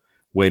hour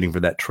waiting for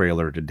that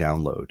trailer to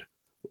download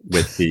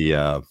with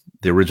the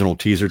original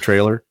teaser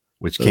trailer,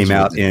 which came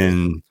out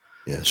in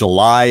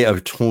July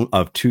of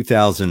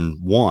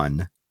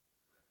 2001,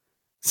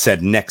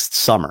 said next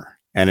summer.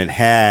 And it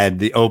had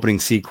the opening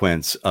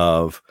sequence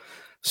of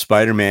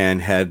Spider-Man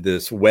had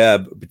this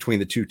web between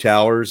the 2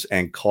 towers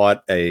and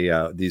caught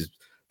these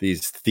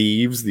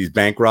thieves, these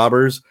bank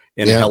robbers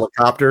in a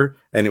helicopter.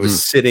 And it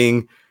was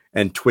sitting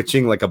and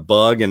twitching like a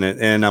bug.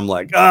 And I'm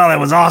like, oh, that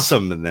was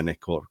awesome. And then of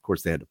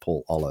course they had to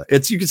pull all of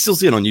it. You can still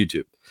see it on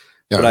YouTube.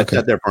 But I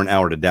sat there for an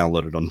hour to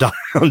download it on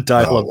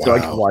dial-up so I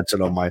can watch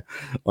it on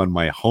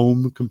my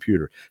home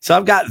computer. So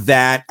I've got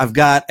that. I've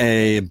got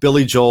a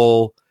Billy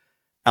Joel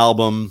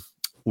album,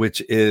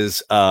 which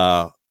is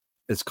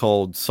it's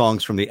called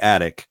Songs from the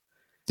Attic.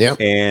 Yeah.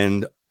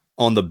 And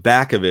on the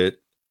back of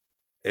it,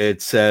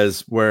 it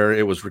says where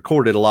it was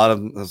recorded.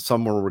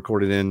 Some were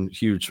recorded in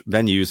huge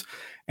venues,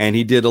 and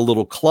he did a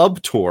little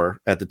club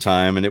tour at the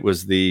time, and it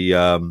was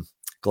the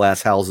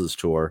Glass Houses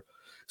tour.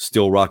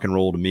 Still Rock and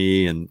Roll to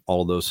Me and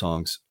all of those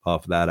songs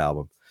off of that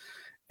album.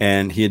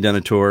 and he had done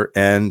a tour,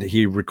 and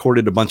he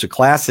recorded a bunch of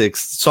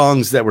classics,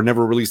 songs that were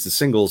never released as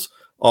singles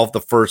off the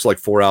first like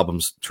 4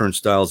 albums,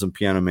 Turnstiles and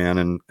Piano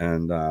Man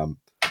and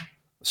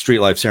Street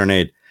Life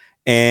Serenade.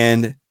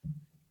 And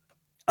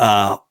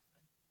on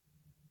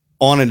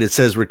it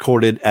says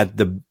recorded at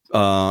the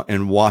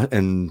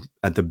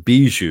at the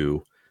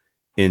Bijou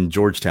in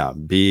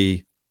Georgetown,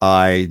 Bijou.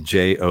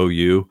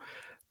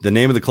 The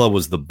name of the club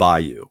was the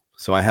Bayou.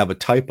 So I have a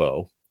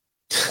typo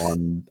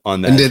on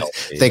that. And did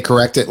they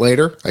correct it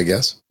later, I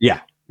guess?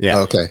 Yeah.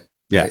 Okay.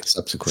 Yeah. Right,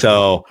 subsequently.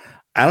 So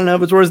I don't know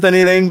if it's worth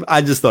anything.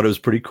 I just thought it was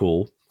pretty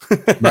cool.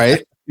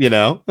 Right.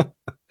 I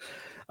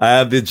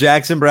have the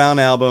Jackson Browne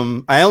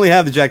album. I only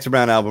have the Jackson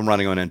Browne album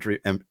running on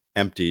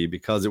empty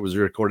because it was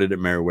recorded at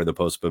Meriwether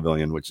Post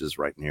Pavilion, which is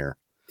right near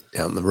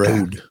down the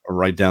road,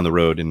 right down the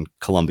road in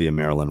Columbia,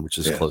 Maryland, which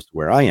is close to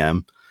where I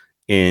am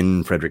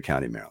in Frederick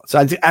County, Maryland.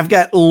 So I've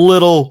got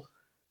little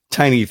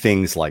tiny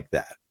things like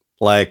that.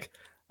 Like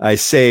I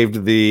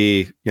saved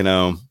the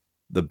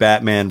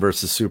Batman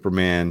versus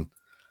Superman.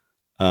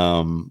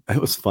 It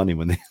was funny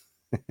when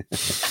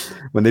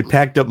they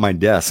packed up my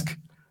desk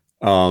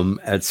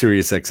at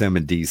Sirius XM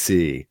in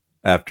DC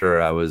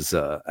after I was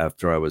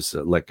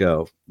let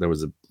go. There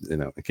was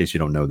in case you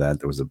don't know that,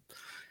 there was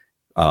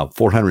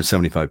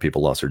 475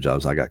 people lost their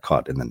jobs. I got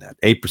caught in the net.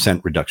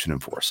 8% reduction in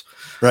force.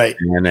 Right.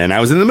 And I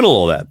was in the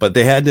middle of that, but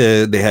they had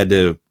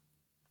to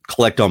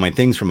collect all my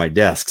things from my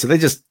desk. So they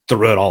just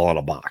threw it all in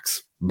a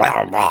box.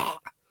 Blah, blah,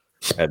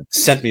 and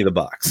sent me the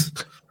box.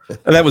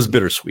 And that was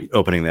bittersweet,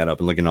 opening that up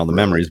and looking at all the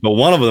memories. But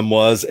one of them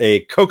was a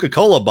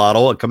Coca-Cola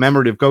bottle, a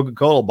commemorative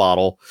Coca-Cola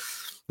bottle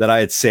that I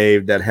had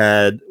saved that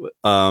had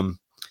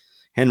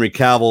Henry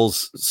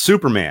Cavill's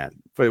Superman.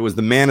 It was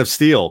the Man of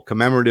Steel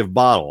commemorative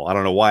bottle. I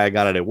don't know why I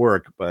got it at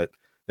work, but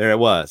there it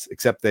was,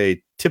 except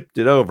they tipped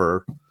it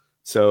over.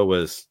 So it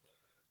was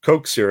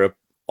Coke syrup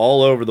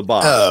all over the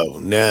bottle. Oh,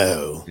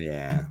 no.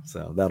 Yeah.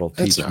 So that'll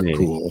teach That's not me.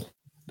 Cool.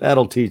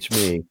 That'll teach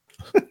me.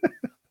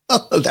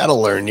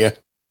 That'll learn you.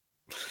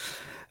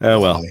 Oh,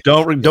 well,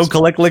 don't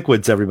collect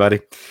liquids,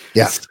 everybody.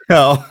 Yeah.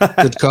 So,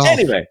 good call.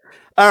 Anyway.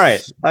 All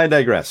right. I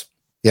digress.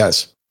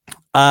 Yes.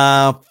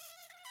 4th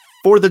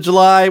of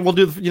July. We'll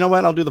do,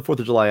 I'll do the 4th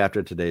of July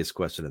after today's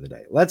question of the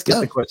day. Let's get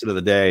the question of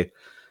the day.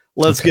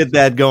 Let's get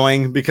that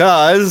going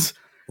because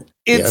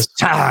it's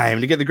time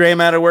to get the gray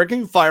matter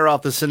working, fire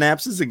off the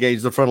synapses,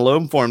 engage the frontal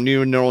lobe, form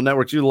new neural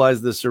networks,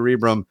 utilize the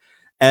cerebrum.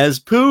 As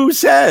Pooh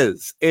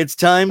says, it's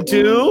time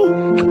to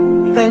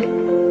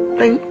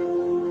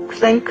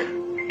think.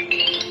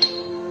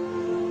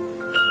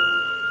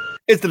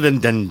 It's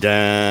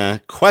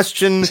the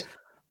question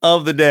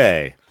of the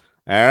day.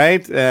 All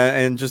right.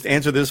 And just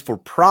answer this for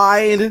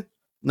pride,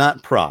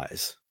 not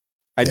prize.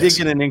 I did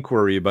get an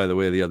inquiry, by the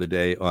way, the other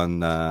day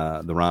on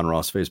the Ron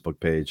Ross Facebook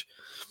page,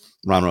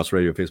 Ron Ross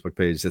Radio Facebook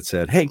page that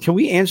said, hey, can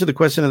we answer the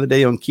question of the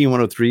day on Key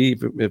 103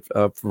 if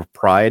for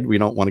pride we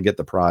don't want to get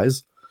the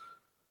prize?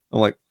 I'm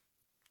like,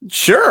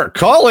 sure,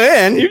 call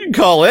in. You can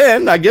call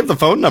in. I give the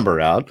phone number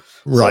out.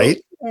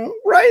 Right. So,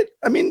 right.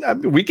 I mean,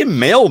 we can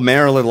mail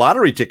Maryland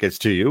lottery tickets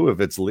to you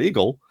if it's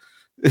legal.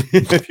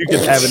 If you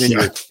can have it in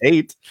your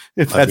state,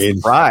 if that's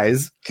the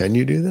prize. Can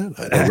you do that?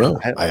 I don't know.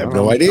 I have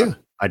no idea.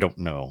 I don't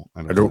know.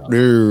 I don't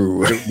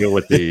know. I don't know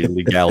what the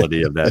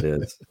legality of that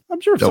is.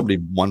 I'm sure if somebody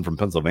won from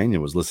Pennsylvania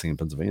was listening in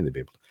Pennsylvania, they'd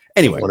be able to.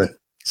 Anyway. I want to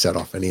set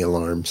off any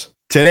alarms.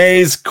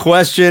 Today's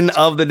question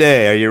of the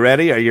day. Are you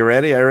ready? Here we go.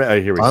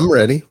 I'm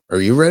ready.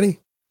 Are you ready?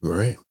 All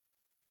right.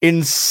 In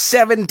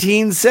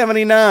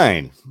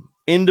 1779,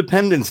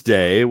 Independence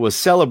Day was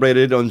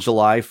celebrated on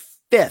July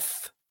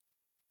 5th.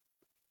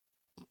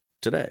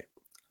 Today.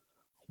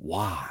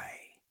 Why?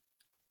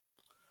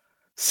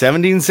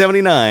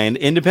 1779,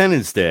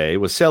 Independence Day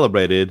was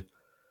celebrated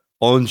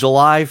on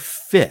July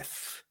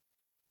 5th.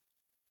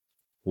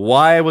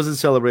 Why was it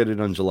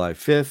celebrated on July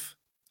 5th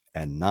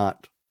and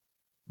not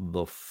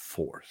the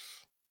 4th?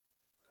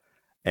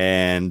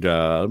 And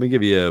let me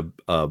give you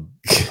a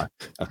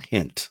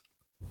hint.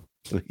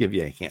 Let me give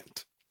you a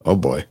hint. Oh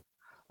boy.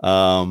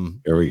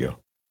 Here we go.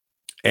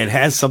 It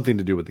has something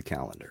to do with the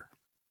calendar.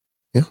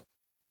 Yeah.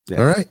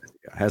 All right.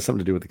 It has something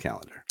to do with the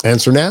calendar.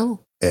 Answer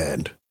now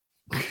and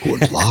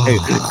good luck.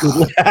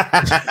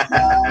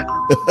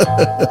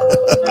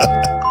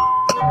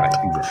 Right,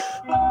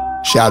 exactly.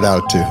 Shout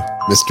out to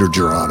Mr.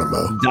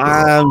 Geronimo.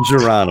 Don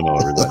Geronimo,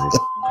 everybody.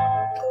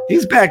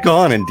 He's back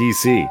on in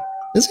DC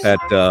at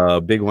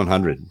Big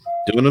 100,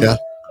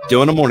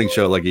 doing a morning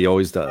show like he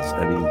always does.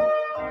 I mean,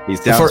 he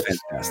sounds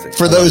fantastic.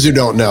 For those who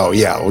don't know,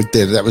 we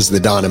did. That was the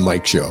Don and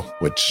Mike show,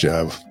 which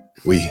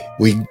we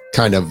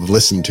kind of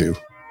listened to.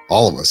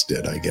 All of us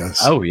did, I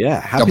guess. Oh,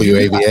 yeah.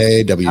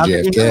 WAVA,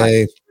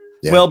 WJFK.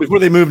 Yeah. Well, before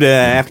they moved to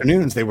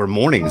afternoons, they were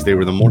mornings. They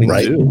were the morning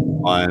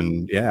zoo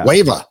on,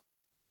 WAVA.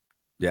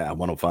 Yeah,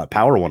 105,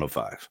 Power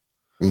 105.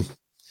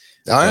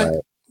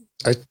 All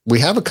right. We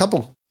have a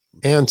couple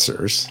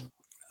answers.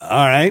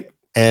 All right.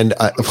 And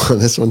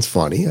this one's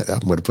funny. I'm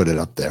going to put it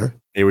up there.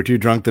 They were too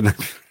drunk to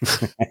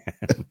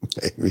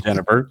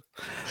Jennifer.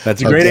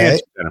 That's a great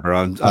answer, Jennifer.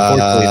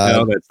 Unfortunately,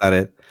 no, that's not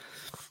it.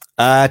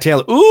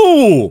 Taylor.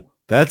 Ooh,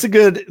 That's a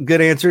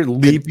good answer.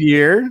 Leap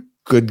year.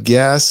 Good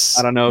guess.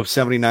 I don't know if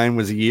 79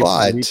 was a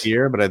leap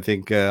year, but I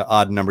think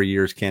odd number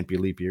years can't be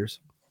leap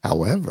years.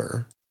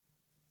 However,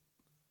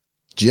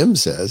 Jim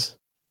says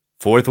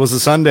 4th was a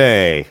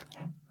Sunday.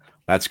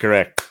 That's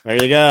correct.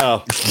 There you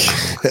go.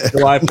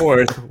 July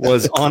 4th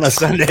was on a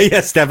Sunday.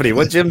 Yes, Stephanie,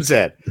 what Jim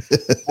said.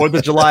 4th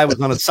of July was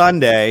on a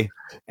Sunday,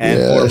 and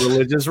for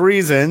religious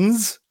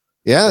reasons,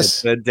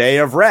 it's a day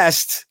of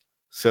rest.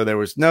 So there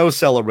was no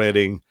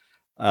celebrating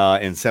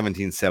in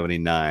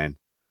 1779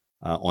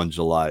 on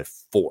July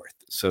 4th.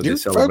 So your they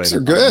celebrated folks are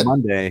good. On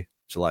Monday,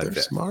 July 5th.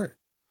 Smart.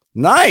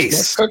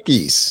 Nice.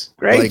 Cookies.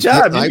 Great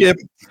job. You get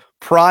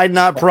pride,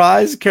 not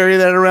prize. Carry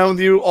that around with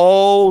you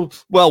all,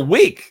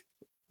 week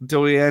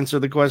until we answer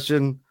the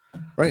question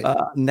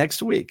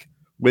next week,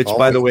 which,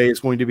 by the way, is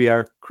going to be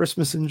our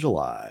Christmas in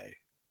July.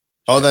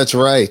 Oh, that's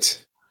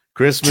right.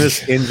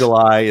 Christmas in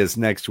July is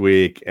next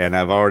week, and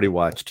I've already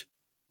watched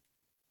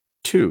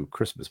 2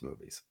 Christmas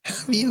movies.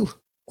 Have you?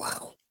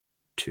 Wow.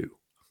 2.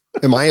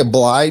 Am I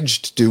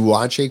obliged to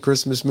watch a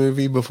Christmas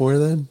movie before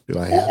then? Do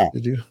I have to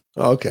do?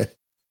 Oh, okay.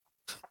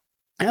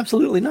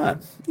 Absolutely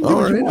not.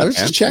 All right. I was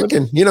just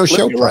checking,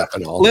 show prep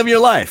and all. Live your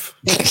life.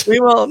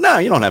 No,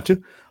 you don't have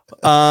to.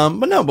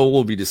 But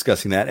we'll be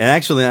discussing that. And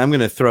actually, I'm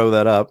going to throw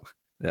that up.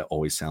 That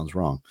always sounds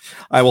wrong.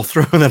 I will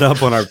throw that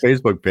up on our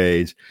Facebook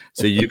page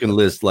so you can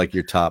list like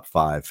your top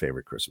 5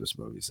 favorite Christmas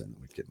movies, and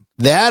we can.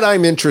 That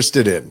I'm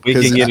interested in. We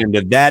can get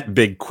into that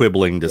big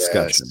quibbling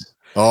discussion. Yes.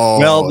 Oh,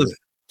 well,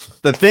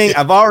 the thing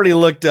I've already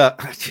looked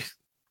up.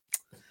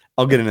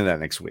 I'll get into that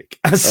next week.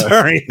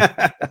 Sorry.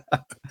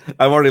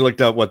 I've already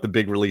looked up what the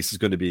big release is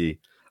going to be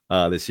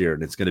this year,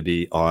 and it's going to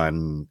be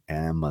on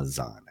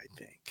Amazon, I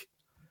think.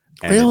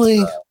 And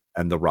really?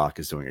 And The Rock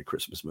is doing a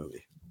Christmas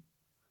movie.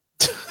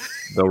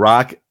 The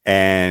Rock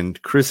and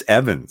Chris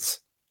Evans.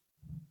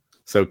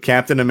 So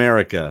Captain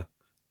America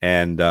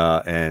and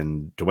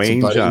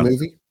Dwayne Johnson.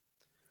 Movie?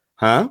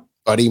 Huh?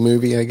 Buddy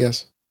movie, I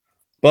guess.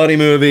 Buddy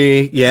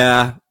movie,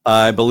 yeah.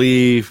 I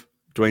believe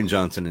Dwayne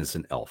Johnson is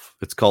an elf.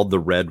 It's called The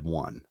Red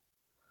One.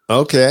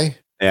 Okay.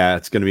 Yeah,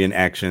 it's going to be an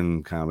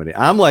action comedy.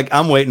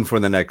 I'm waiting for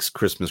the next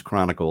Christmas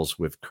Chronicles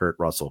with Kurt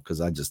Russell because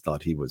I just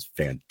thought he was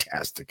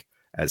fantastic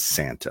as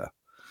Santa.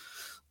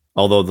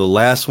 Although the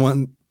last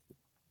one,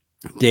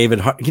 David,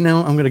 I'm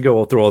going to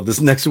go through all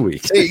this next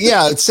week.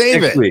 Yeah,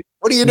 save it. Week.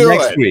 What are you doing?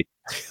 Next week.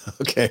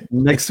 Okay.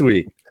 Next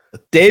week.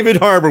 David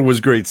Harbour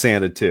was great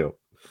Santa too.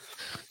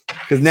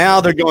 Because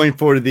now they're going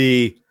for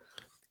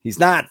he's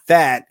not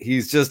fat.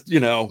 He's just,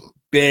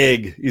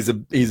 big. He's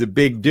a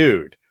big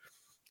dude.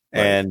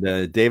 Right.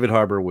 And David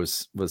Harbour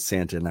was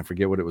Santa, and I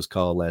forget what it was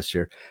called last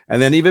year.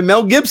 And then even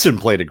Mel Gibson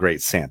played a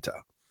great Santa.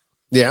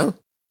 Yeah.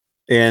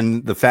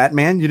 And the Fat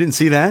Man, you didn't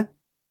see that?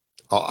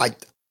 Oh,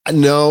 I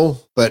know,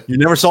 but you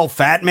never saw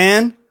Fat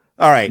Man?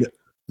 All right.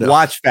 No.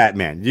 Watch Fat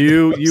Man.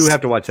 You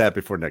have to watch that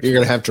before next You're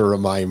going to have to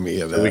remind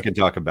me of that. So we can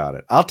talk about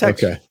it. I'll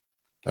text you.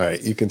 All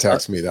right, you can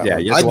text me that.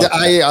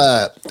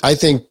 Yeah, I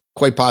think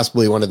quite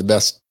possibly one of the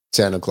best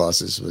Santa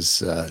Clauses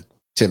was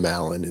Tim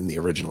Allen in the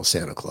original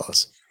Santa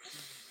Claus.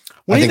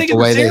 What do you think of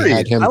the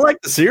series? I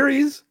like the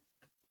series.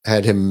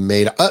 Had him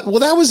made. Well,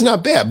 that was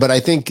not bad, but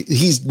I think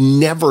he's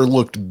never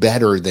looked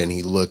better than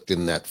he looked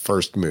in that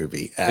first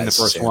movie. In the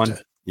first Santa. one,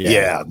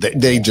 yeah,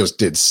 they just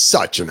did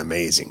such an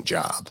amazing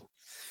job.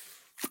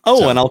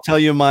 Oh, and I'll tell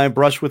you my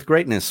brush with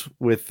greatness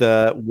with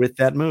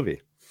that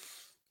movie.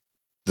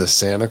 The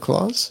Santa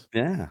Claus?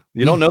 Yeah.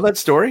 You don't know that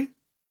story?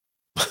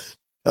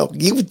 Oh,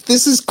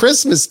 this is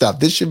Christmas stuff.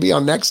 This should be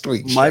on next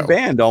week's My show.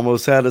 band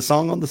almost had a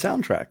song on the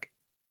soundtrack.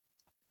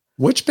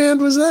 Which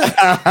band was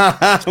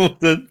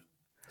that?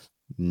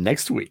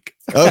 Next week.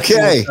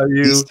 Okay.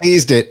 He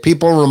teased it.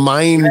 People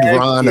remind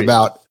Ron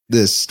about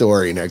this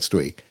story next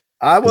week.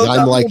 I will.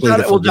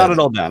 We'll jot it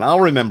all down. I'll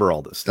remember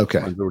all this.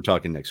 Okay. We're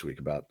talking next week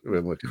about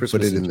what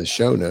Christmas. Put it in the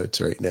show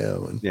notes right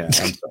now. Yeah.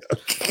 4th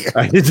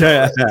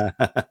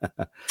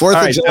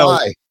of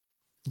July.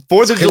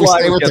 4th of July.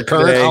 Stay with the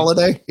current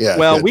holiday. Yeah.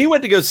 Well, we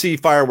went to go see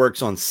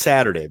fireworks on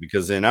Saturday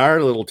because in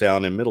our little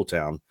town in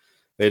Middletown,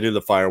 they do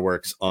the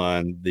fireworks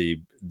on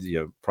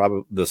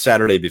probably the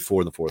Saturday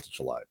before the 4th of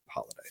July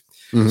holiday.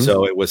 Mm-hmm.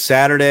 So it was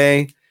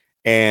Saturday,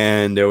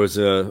 and there was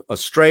a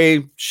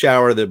stray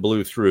shower that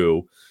blew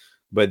through.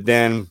 But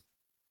then,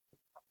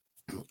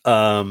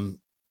 but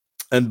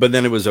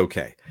then it was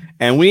okay.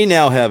 And we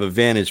now have a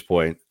vantage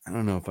point. I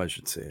don't know if I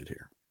should say it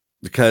here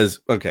because,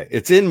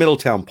 it's in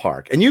Middletown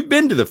Park, and you've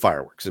been to the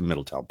fireworks in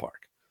Middletown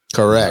Park.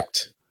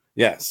 Correct.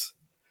 Yes.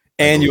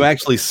 And you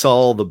actually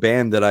saw the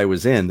band that I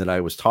was in that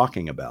I was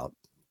talking about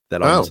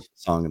that I was a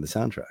song in the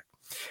soundtrack.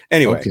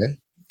 Anyway. Okay.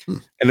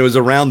 And it was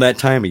around that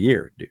time of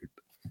year, dude.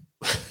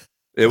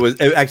 It was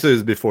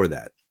before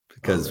that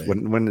because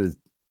when did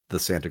the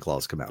Santa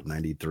Claus come out?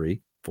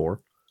 93, 4,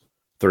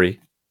 3,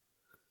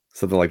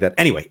 something like that.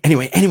 Anyway.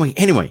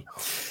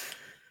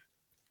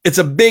 It's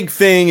a big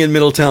thing in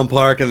Middletown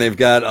Park, and they've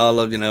got all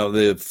of,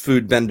 the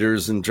food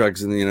vendors and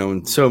trucks and,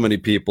 and so many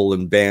people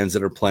and bands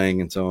that are playing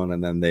and so on.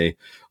 And then they,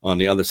 on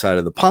the other side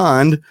of the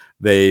pond,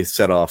 they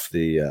set off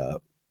the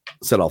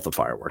set off the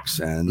fireworks,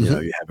 and you know,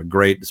 you have a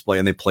great display,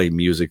 and they play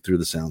music through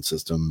the sound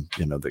system,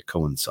 you know, that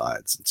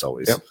coincides. It's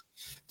always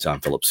John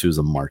Philip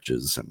Sousa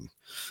marches, and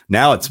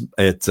now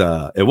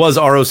it was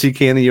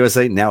ROCK in the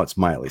USA. Now it's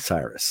Miley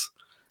Cyrus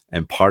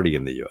and Party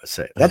in the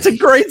USA. That's a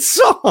great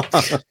song.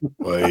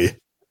 Boy.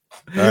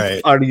 All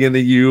right. Party in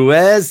the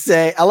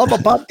USA. I love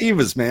my pop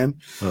divas, man.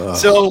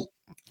 So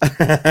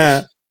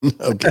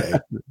okay.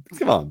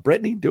 Come on,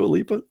 Brittany, Dua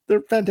Lipa,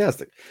 they're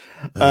fantastic.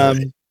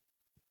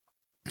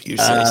 You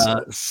say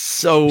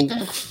so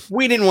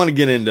we didn't want to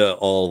get into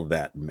all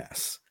that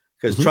mess,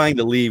 because trying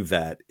to leave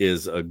that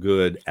is a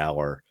good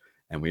hour,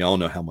 and we all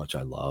know how much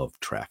I love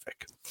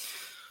traffic.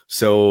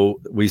 So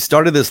we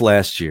started this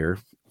last year,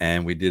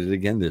 and we did it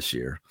again this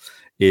year.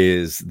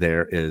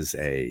 There is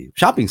a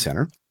shopping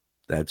center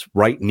that's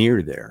right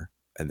near there,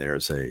 and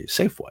there's a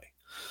Safeway.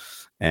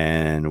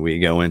 And we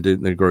go into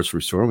the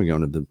grocery store, we go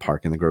into the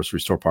park in the grocery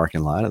store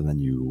parking lot, and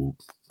then you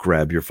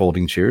grab your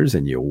folding chairs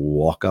and you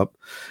walk up,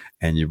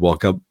 and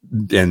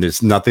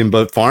there's nothing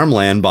but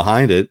farmland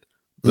behind it,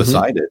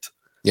 beside it.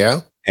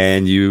 Yeah.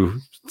 And you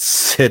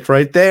sit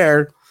right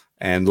there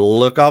and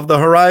look off the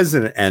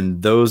horizon,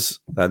 and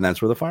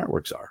that's where the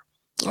fireworks are.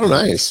 Oh,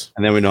 nice.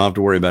 And then we don't have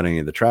to worry about any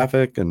of the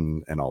traffic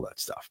and all that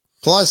stuff.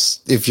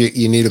 Plus, if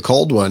you need a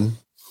cold one,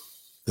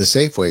 the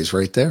Safeway's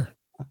right there.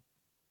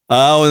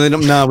 Oh, we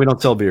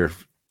don't sell beer.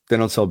 They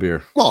don't sell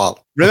beer.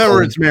 Well,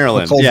 remember, it's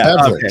Maryland. Yeah.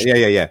 Beverage.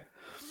 Okay. Yeah.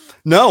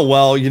 No,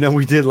 well, you know,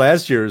 we did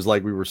last year is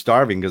like we were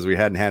starving because we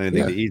hadn't had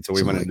anything to eat. So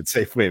we went into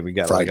Safeway and we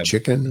got fried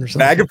chicken or something.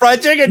 Bag of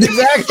fried chicken.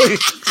 Exactly.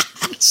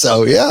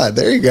 So, yeah,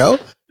 there you go.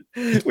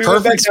 We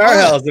went back to our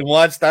house and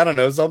watched, I don't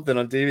know, something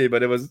on TV,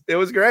 but it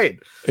was great.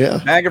 Yeah.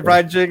 Bag of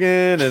fried chicken.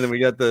 And then we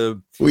got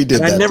we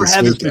did that. I never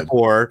had this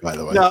before. By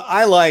the way. No,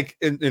 I like,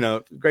 you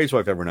know, Grace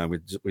wife every night.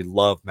 We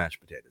love mashed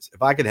potatoes.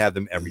 If I could have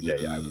them every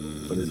day, I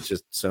would, but it's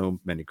just so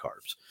many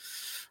carbs.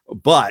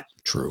 But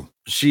true.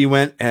 She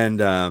went and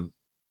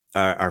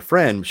our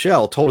friend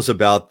Michelle told us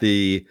about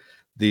these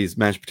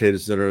mashed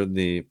potatoes that are in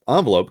the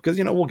envelope, because,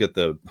 you know, we'll get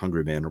the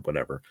Hungry Man or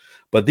whatever,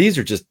 but these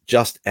are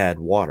just add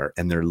water,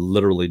 and they're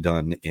literally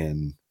done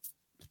in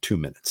 2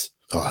 minutes.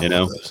 You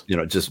know,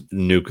 just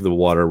nuke the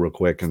water real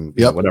quick and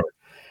you know, whatever.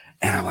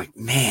 And I'm like,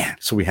 man.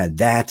 So we had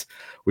that.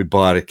 We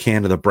bought a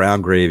can of the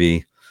brown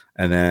gravy,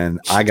 and then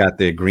I got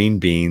the green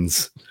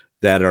beans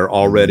that are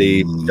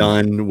already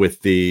done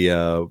with the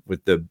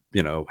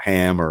you know,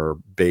 ham or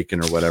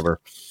bacon or whatever.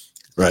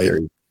 Right.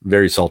 Very,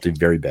 very salty,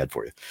 very bad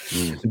for you.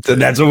 So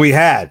that's what we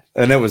had,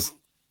 and that was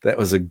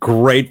a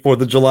great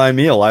 4th of July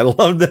meal. I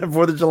loved that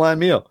 4th of July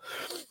meal.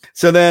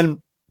 So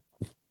then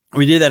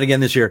we did that again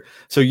this year.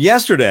 So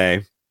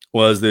yesterday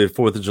was the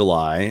 4th of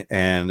July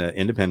and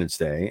Independence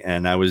Day,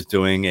 and I was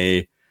doing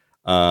a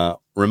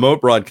remote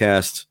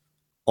broadcast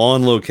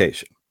on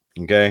location.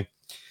 Okay.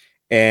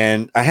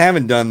 And I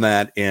haven't done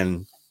that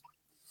in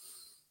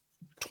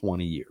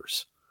 20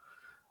 years.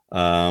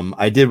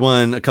 I did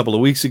one a couple of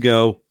weeks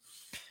ago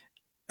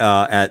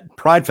at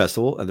Pride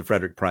Festival, at the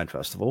Frederick Pride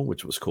Festival,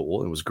 which was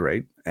cool. It was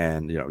great.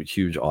 And, you know, a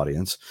huge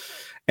audience.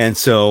 And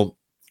so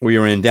we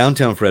were in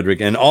downtown Frederick,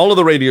 and all of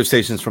the radio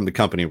stations from the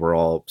company were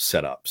all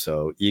set up.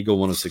 So Eagle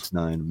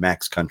 106.9,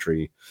 Max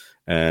Country,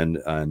 and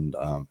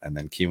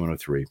then Key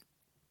 103.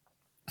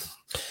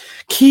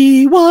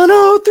 Key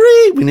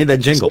 103. We need that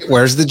jingle.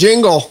 Where's the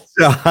jingle?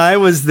 So I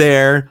was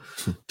there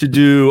to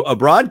do a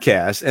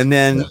broadcast, and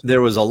then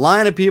there was a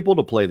line of people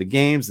to play the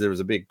games. There was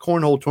a big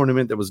cornhole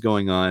tournament that was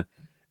going on.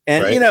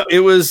 And, you know, it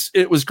was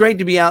great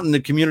to be out in the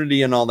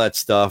community and all that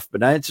stuff.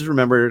 But I just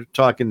remember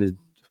talking to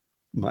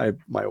my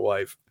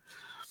wife,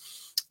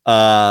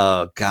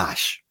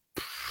 gosh,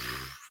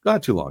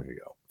 not too long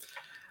ago,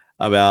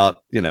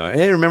 about, you know,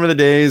 hey, remember the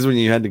days when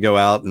you had to go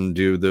out and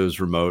do those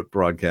remote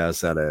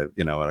broadcasts at a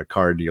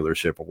car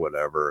dealership or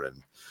whatever.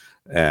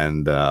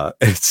 And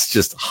it's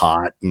just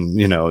hot, and,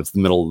 you know, it's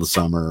the middle of the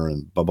summer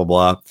and blah, blah,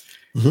 blah.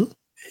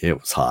 It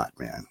was hot,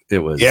 man. It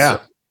was,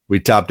 we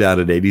topped out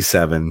at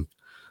 87.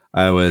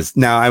 I was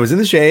in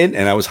the shade,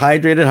 and I was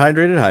hydrated.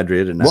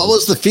 And what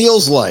was the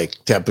feels like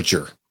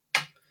temperature?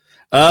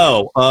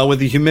 Oh, with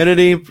the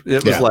humidity,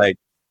 it was like,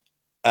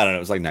 I don't know, it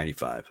was like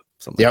 95,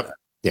 something like that.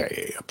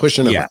 Yeah.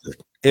 Pushing it.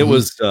 It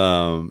was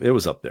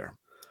up there.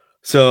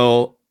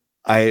 So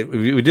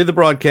we did the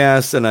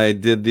broadcast, and I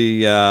did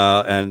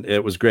and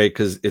it was great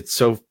because it's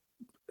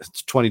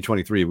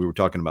 2023. We were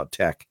talking about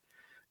tech,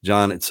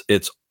 John.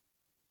 It's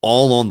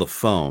all on the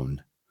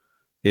phone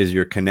is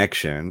your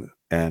connection.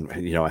 And,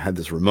 you know, I had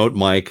this remote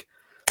mic,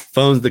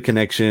 phone's the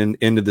connection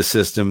into the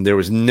system. There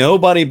was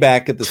nobody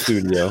back at the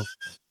studio.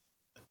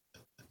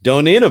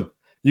 Don't need them.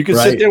 You can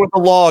sit there with a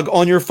log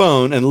on your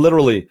phone and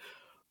literally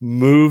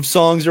move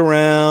songs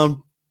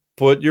around,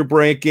 put your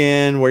break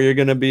in where you're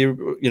going to be,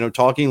 you know,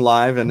 talking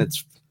live. And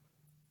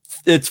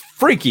it's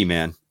freaky,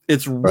 man.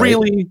 It's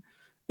really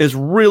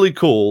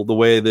cool the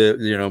way that,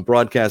 you know,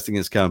 broadcasting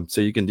has come.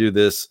 So you can do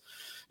this,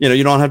 you know,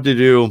 you don't have to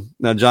do,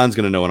 now John's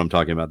going to know what I'm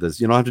talking about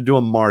this. You don't have to do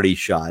a Marty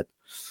shot.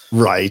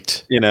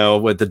 Right. You know,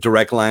 with the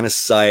direct line of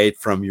sight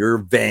from your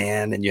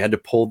van, and you had to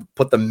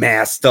put the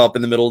mast up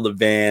in the middle of the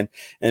van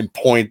and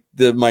point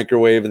the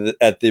microwave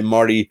at the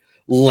Marty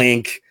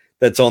Link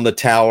that's on the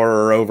tower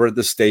or over at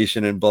the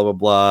station, and blah blah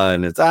blah.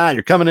 And it's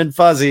you're coming in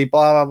fuzzy,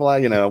 blah blah blah.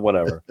 You know,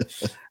 whatever.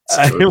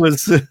 It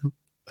was,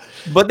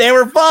 but they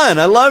were fun.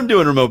 I love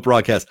doing remote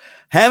broadcasts.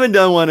 Haven't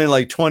done one in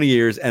like 20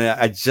 years, and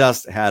I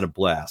just had a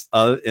blast.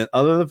 Other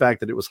than the fact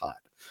that it was hot.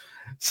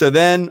 So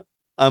then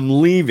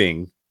I'm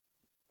leaving.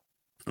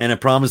 And I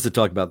promised to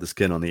talk about this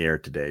kid on the air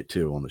today,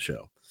 too, on the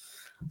show.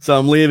 So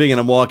I'm leaving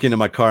and I'm walking to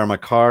my car. My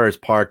car is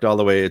parked all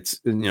the way.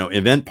 It's,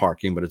 event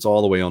parking, but it's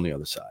all the way on the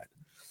other side.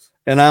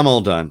 And I'm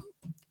all done.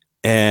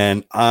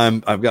 And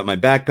I've got my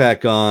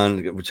backpack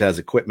on, which has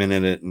equipment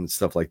in it and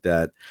stuff like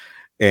that.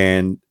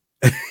 And,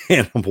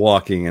 and I'm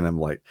walking and I'm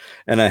like,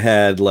 and I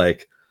had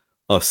like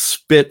a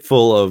spit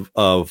full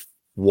of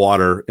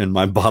water in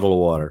my bottle of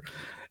water.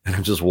 And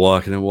I'm just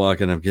walking and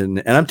walking. I'm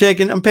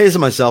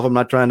pacing myself. I'm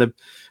not trying to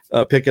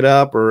pick it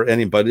up or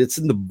anybody. It's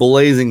in the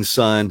blazing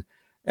sun,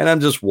 and I'm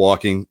just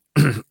walking.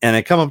 And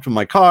I come up to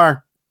my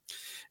car,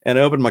 and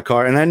I open my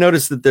car, and I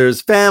notice that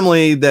there's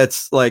family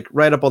that's like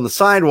right up on the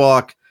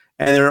sidewalk,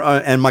 and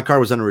and my car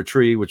was under a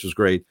tree, which was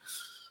great.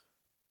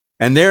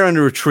 And they're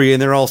under a tree,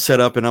 and they're all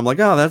set up, and I'm like,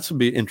 oh, that's would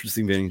be an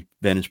interesting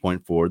vantage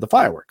point for the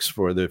fireworks,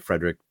 for the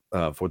Frederick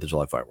 4th of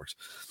July fireworks.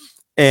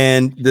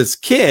 And this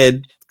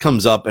kid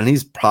comes up, and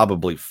he's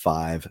probably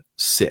 5,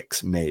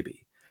 6, maybe.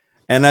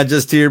 And I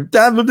just hear,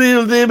 I'm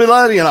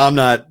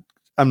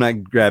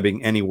not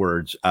grabbing any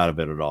words out of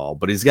it at all,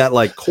 but he's got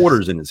like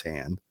quarters in his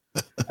hand.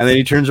 And then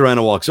he turns around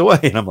and walks away.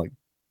 And I'm like,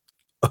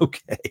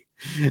 okay.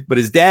 But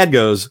his dad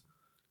goes,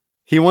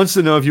 he wants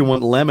to know if you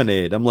want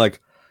lemonade. I'm like,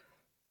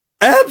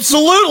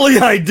 absolutely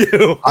I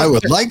do. I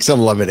would like some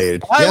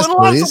lemonade. I would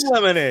love some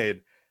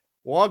lemonade.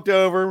 Walked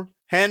over.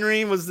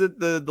 Henry was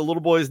the little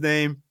boy's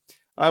name.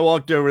 I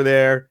walked over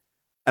there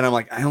and I'm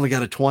like, I only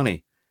got a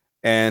 20.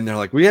 And they're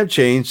like, we have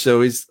change.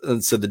 So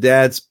the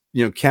dad's,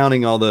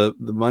 counting all the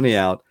money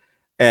out,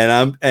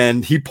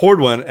 and he poured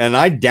one, and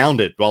I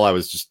downed it while I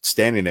was just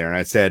standing there. And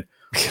I said,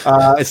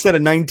 instead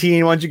of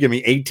 19, why don't you give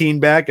me 18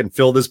 back and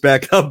fill this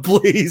back up,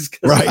 please?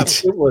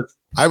 Right.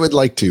 I would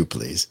like to,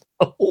 please.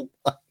 Oh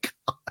my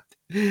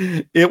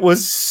God. It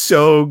was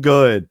so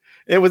good.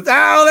 It was,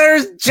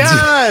 there's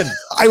John.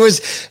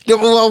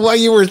 While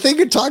you were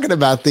talking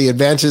about the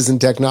advances in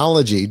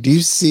technology, do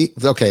you see?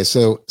 Okay,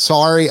 so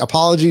sorry,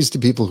 apologies to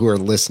people who are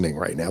listening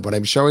right now, but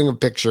I'm showing a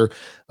picture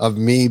of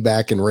me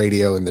back in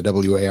radio in the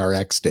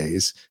WARX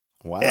days.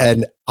 Wow.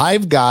 And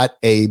I've got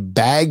a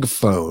bag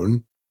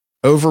phone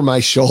over my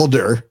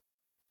shoulder.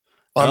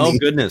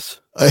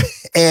 Goodness.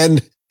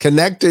 And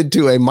connected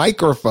to a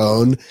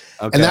microphone.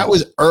 Okay. And that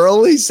was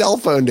early cell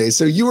phone days.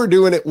 So you were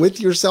doing it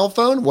with your cell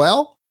phone?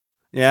 Well,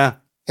 yeah.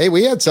 Hey,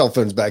 we had cell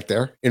phones back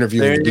there.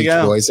 Interviewing the Beach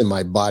Boys in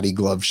my body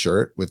glove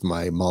shirt with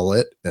my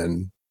mullet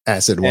and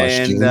acid wash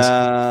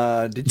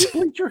jeans. Did you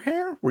bleach your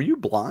hair? Were you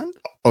blonde?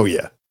 Oh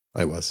yeah,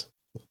 I was.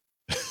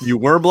 You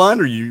were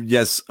blonde, or you?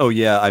 Yes. Oh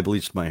yeah, I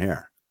bleached my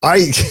hair.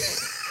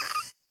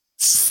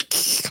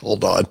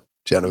 Hold on,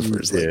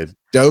 Jennifer's like,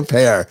 dope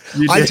hair.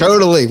 I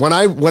totally when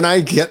I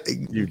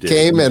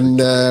came and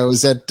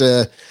was at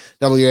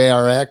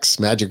WARX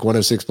Magic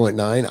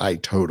 106.9. I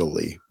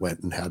totally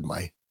went and had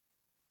my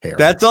hair.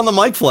 That's on the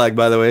mic flag,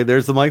 by the way.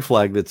 There's the mic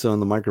flag that's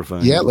on the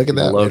microphone. Yeah, look at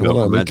that. Hold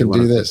on, we can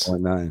do this.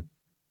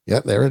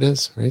 Yep, there it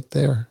is, right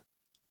there.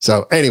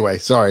 So anyway,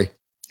 sorry.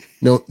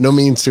 No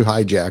means to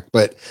hijack,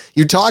 but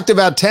you talked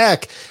about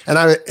tech, and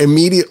I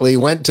immediately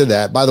went to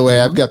that. By the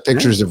way, I've got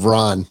pictures of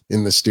Ron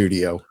in the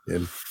studio.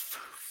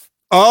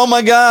 Oh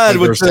my God,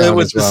 with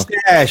the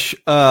stash.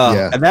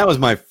 And that was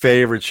my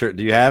favorite shirt.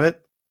 Do you have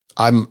it?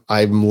 I'm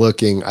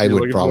looking. I'd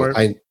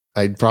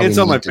probably it's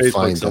on my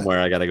Facebook somewhere.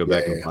 I got to go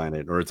back and find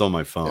it, or it's on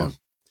my phone.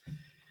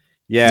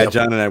 Yeah, yep.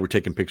 John and I were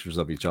taking pictures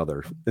of each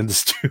other in the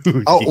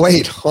studio. Oh,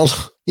 wait, hold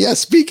on. Yeah,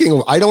 speaking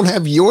of, I don't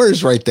have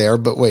yours right there,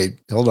 but wait,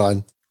 hold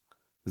on.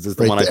 Is this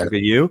the one I took of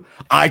you?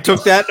 I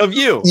took that of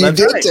you. You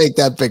did take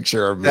that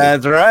picture of me.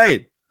 That's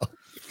right. Oh,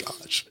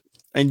 gosh.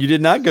 And you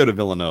did not go to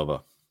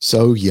Villanova.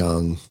 So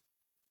young.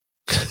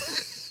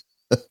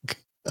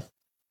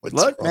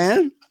 Look,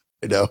 man.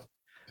 I know.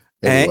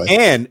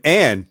 Anyway.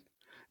 And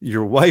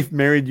your wife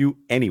married you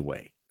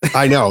anyway.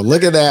 I know.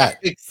 Look at that.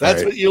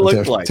 That's what you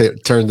look like.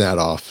 Turn that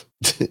off.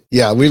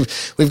 Yeah, we've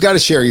got to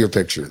share your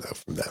picture though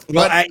from that.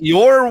 Well, at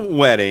your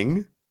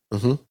wedding,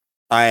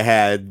 I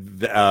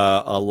had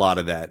a lot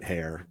of that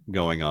hair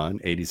going on,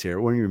 80s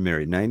hair. When you were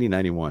married, 90,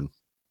 91.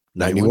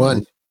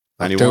 91.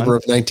 October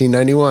of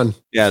 1991.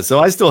 Yeah, so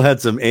I still had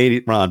some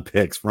 80 Ron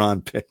picks.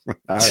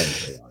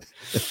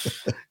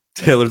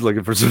 Taylor's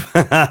looking for some.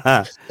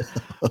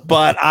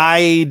 But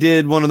I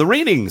did one of the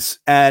readings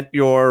at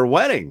your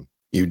wedding.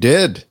 You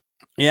did?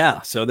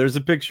 Yeah, so there's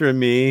a picture of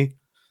me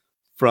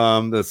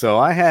so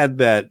I had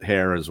that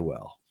hair as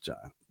well,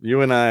 John. You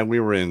and I, we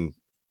were in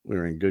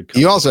good company.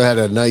 You also had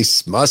a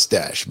nice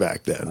mustache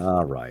back then.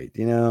 All right.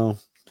 You know,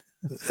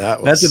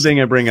 That's the thing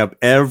I bring up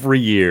every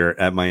year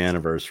at my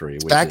anniversary.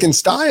 Back in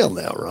style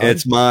now, Ron.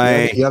 It's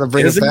my. You got to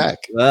bring it back.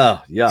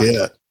 Oh,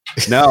 yeah.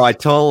 No, I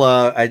told.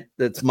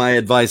 That's my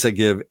advice I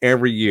give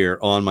every year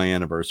on my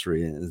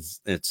anniversary.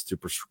 It's to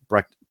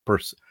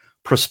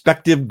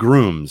prospective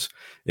grooms.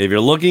 If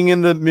you're looking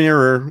in the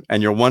mirror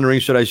and you're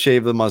wondering, should I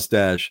shave the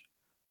mustache?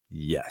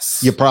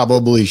 Yes, you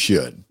probably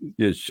should.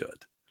 You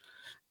should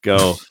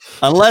go,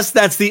 unless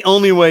that's the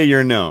only way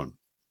you're known.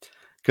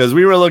 Because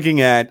we were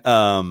looking at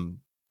Daughter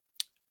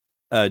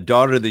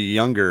the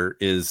Younger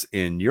is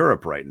in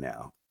Europe right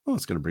now. Oh,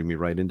 it's going to bring me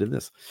right into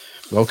this.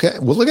 Okay,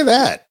 well, look at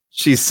that.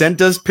 She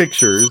sent us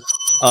pictures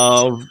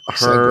of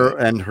her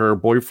and her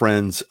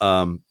boyfriend's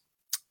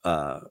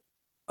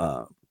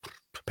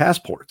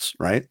passports,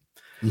 right?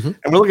 Mm-hmm.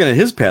 And we're looking at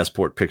his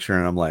passport picture,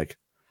 and I'm like,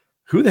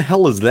 "Who the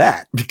hell is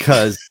that?"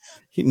 Because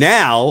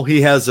now he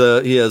has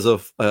a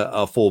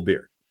full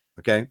beard.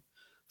 Okay,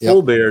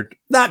 full beard,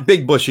 not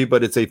big bushy,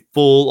 but it's a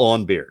full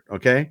on beard.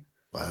 Okay,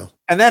 wow.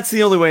 And that's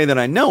the only way that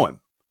I know him.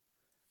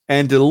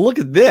 And to look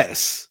at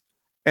this,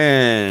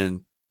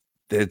 and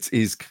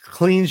he's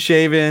clean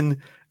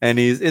shaven. And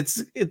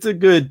it's a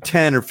good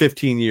 10 or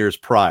 15 years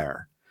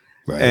prior.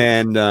 Right.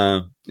 And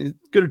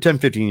good or 10,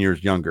 15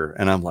 years younger.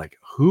 And I'm like,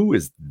 who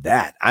is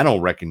that? I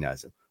don't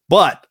recognize him.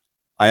 But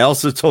I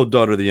also told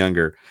Daughter the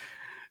Younger,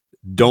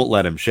 don't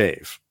let him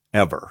shave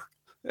ever.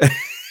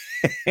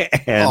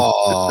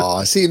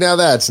 See, now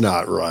that's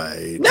not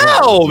right.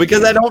 No,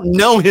 because I don't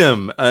know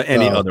him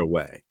any other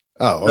way.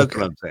 Oh, okay. That's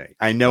what I'm saying.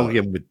 I know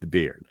him with the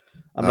beard.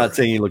 I'm not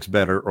saying he looks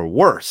better or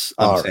worse.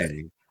 I'm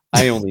saying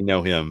I only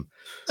know him.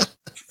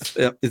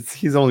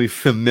 He's only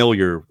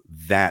familiar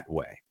that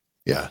way.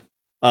 Yeah.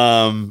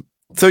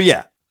 So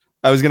yeah,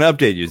 I was going to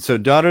update you. So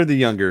Daughter the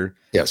Younger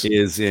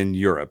is in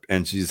Europe,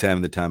 and she's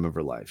having the time of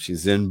her life.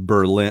 She's in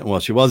Berlin. Well,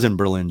 she was in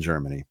Berlin,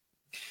 Germany,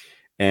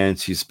 and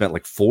she spent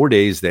like 4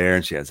 days there.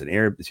 And she had an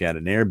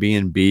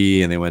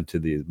Airbnb, and they went to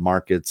the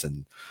markets.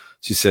 And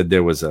she said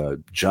there was a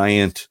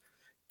giant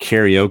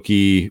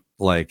karaoke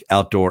like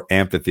outdoor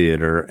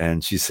amphitheater,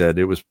 and she said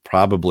it was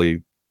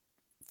probably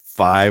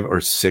 5,000 or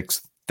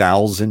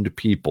 6,000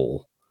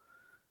 people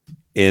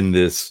in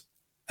this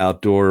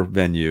outdoor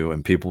venue,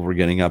 and people were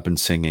getting up and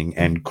singing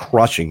and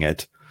crushing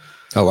it.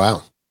 Oh,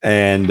 wow.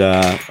 And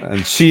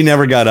she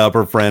never got up.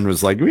 Her friend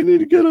was like, we need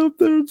to get up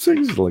there and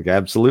sing. She's like,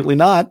 absolutely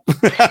not.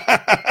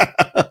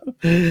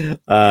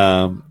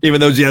 Even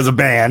though she has a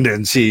band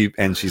and she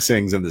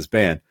sings in this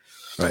band.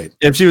 Right.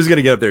 If she was going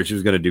to get up there, she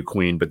was going to do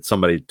Queen, but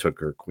somebody took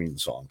her Queen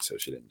song, so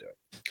she didn't do it.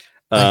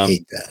 I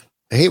hate that.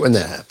 I hate when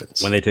that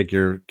happens. When they take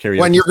your karaoke.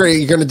 When you're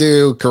going to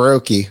do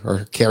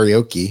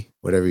karaoke,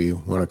 whatever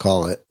you want to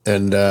call it,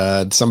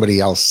 and somebody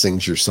else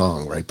sings your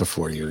song right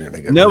before you're going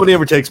to go. Nobody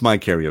ever takes my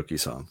karaoke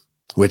song.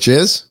 Which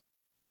is?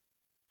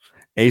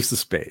 Ace of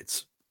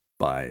Spades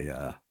by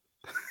do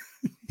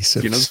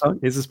you know the song?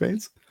 Ace of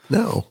Spades?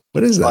 No.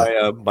 What is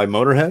that? By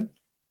Motorhead?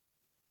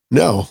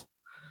 No.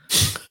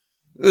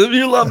 If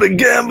you love to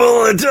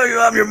gamble and tell you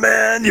I'm your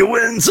man, you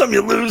win some,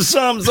 you lose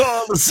some, it's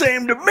all the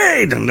same to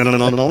me.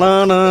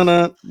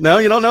 No,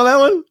 you don't know that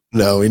one?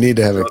 No, we need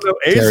to have a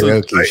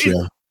karaoke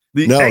show.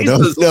 No, I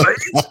don't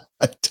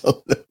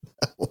know that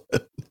one.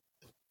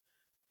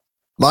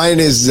 Mine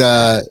is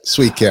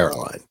Sweet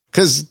Caroline,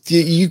 because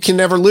you can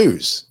never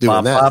lose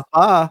doing that.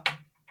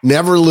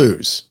 Never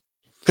lose,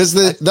 because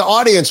the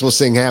audience will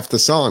sing half the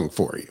song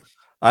for you.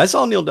 I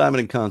saw Neil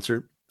Diamond in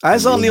concert.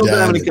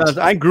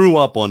 I grew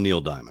up on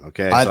Neil Diamond.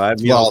 Okay, so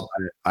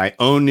I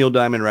own Neil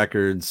Diamond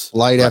records.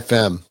 Light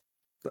FM.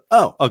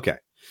 Oh, okay.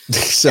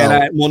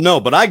 So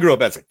but I grew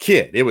up as a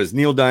kid. It was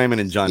Neil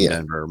Diamond and John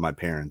Denver. My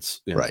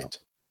parents, right?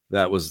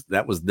 That was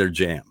their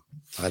jam.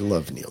 I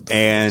love Neil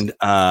Diamond.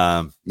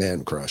 And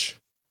man crush.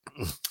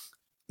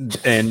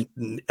 And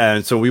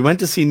so we went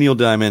to see Neil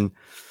Diamond,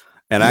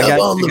 and I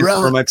got tickets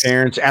for my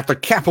parents at the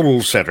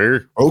Capitol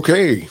Center.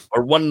 Okay,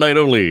 for one night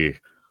only.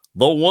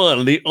 The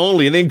one, the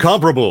only, the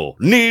incomparable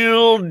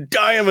Neil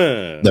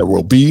Diamond. There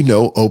will be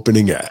no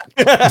opening act.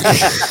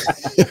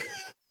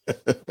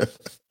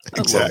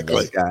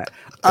 Exactly.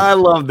 I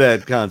love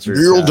that concert.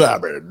 Neil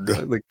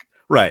Diamond.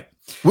 Right.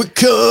 We're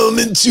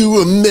coming to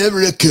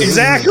America.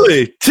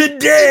 Exactly.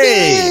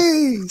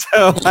 Today.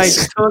 So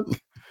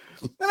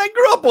I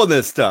grew up on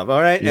this stuff.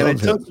 All right. And I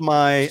took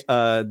my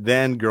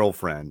then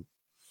girlfriend,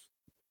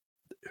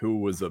 who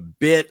was a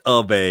bit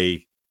of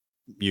a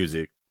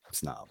music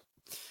snob.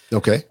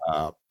 Okay.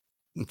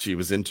 She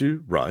was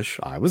into Rush.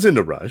 I was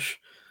into Rush.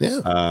 Yeah.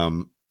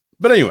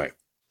 But anyway,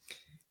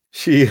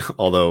 she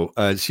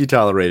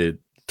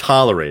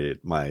tolerated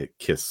my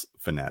Kiss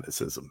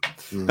fanaticism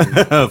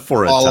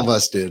for all of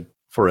us did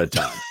for a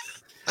time.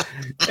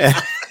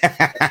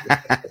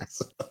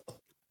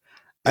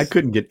 I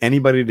couldn't get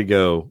anybody to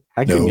go.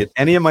 I couldn't get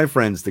any of my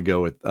friends to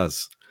go with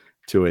us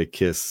to a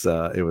Kiss.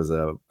 It was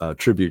a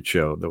tribute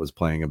show that was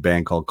playing. A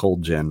band called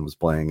Cold Gin was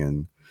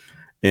playing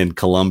in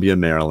Columbia,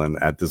 Maryland,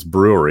 at this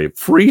brewery.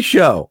 Free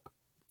show.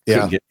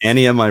 Couldn't get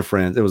any of my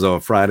friends. It was on a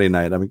Friday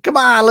night. I mean, come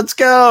on, let's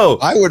go.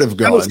 I would have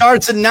gone. It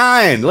starts at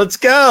 9. Let's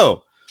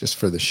go. Just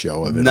for the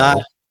show of it.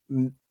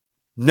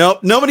 Nope.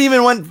 Nobody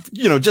even went,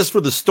 just for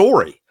the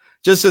story,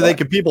 just so they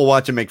could people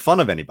watch and make fun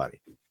of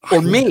anybody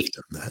or me.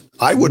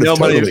 I would have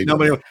totally.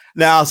 Nobody.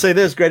 Now I'll say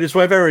this: greatest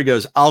wife ever. He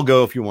goes, "I'll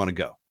go if you want to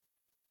go."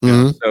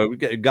 So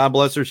God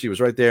bless her. She was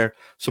right there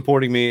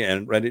supporting me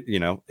and ready.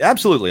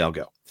 Absolutely, I'll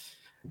go.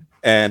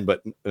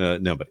 But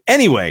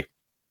anyway,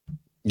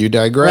 you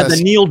digress. We're at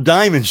the Neil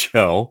Diamond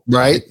show,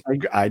 right?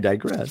 I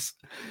digress.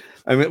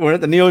 I mean, we're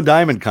at the Neil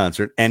Diamond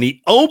concert, and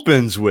he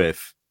opens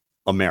with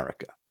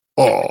America.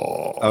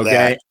 Oh,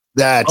 okay,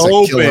 that's a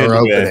killer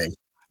opening.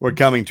 We're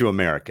coming to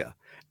America,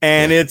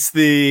 and it's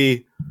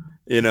the,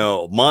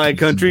 my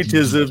country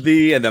 'tis of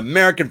thee, and the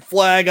American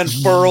flag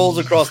unfurls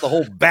across the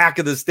whole back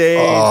of the stage.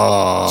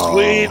 Oh.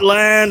 Sweet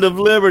land of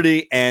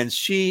liberty, and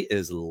she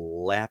is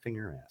laughing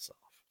her ass off.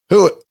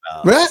 Who?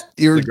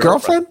 Your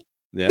girlfriend?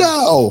 Yeah.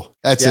 No,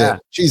 that's it.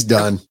 She's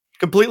done.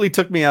 Completely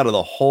took me out of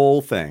the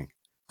whole thing.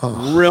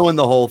 Ruined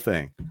the whole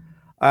thing.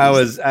 I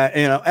was,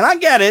 and I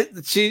get it.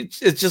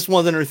 It just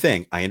wasn't her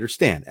thing. I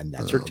understand, and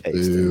that's her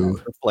taste, and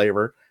that's her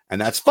flavor,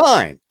 and that's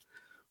fine.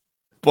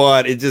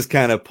 But it just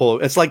kind of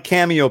pulled. It's like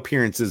cameo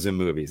appearances in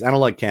movies. I don't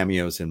like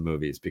cameos in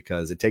movies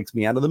because it takes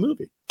me out of the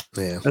movie.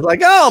 Yeah, it's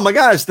like, oh my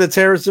gosh, that's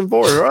Harrison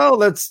Ford. Or, oh,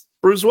 that's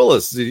Bruce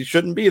Willis. He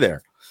shouldn't be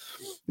there.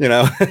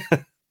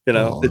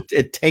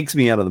 It takes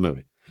me out of the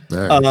movie.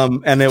 Right.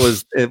 And it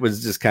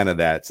was just kind of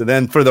that. So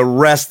then for the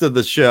rest of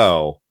the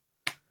show,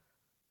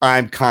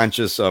 I'm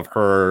conscious of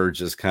her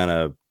just kind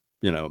of,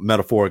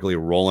 metaphorically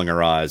rolling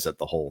her eyes at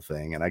the whole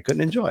thing, and I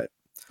couldn't enjoy it.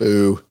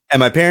 Ooh. And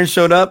my parents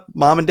showed up,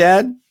 mom and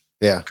dad.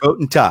 Yeah. Coat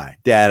and tie.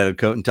 Dad had a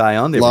coat and tie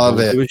on. They Love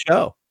were going to a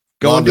show.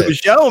 Going to a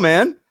show,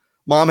 man.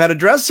 Mom had a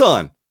dress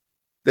on.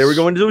 They were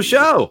going to a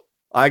show.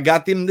 I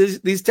got them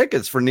these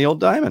tickets for Neil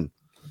Diamond.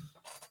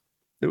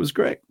 It was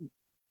great.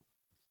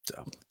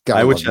 So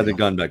I wish I had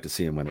gone back to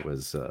see him when it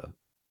was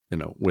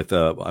with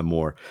a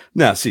more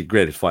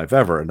greatest wife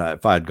ever. And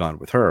if I had gone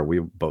with her, we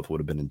both would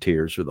have been in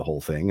tears through the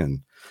whole thing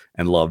and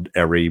loved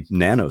every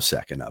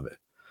nanosecond of it.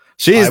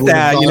 She's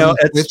that,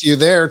 it's with you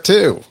there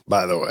too,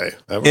 by the way.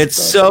 It's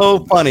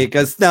so funny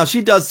because now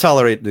she does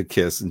tolerate the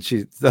kiss, and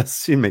she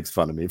makes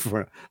fun of me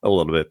for a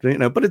little bit,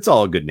 but it's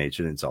all good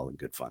natured and it's all in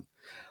good fun,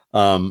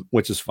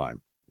 which is fine.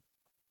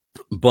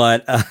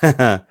 But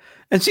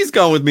and she's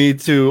gone with me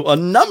to a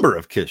number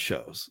of Kiss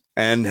shows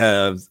and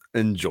have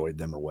enjoyed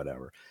them or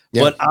whatever.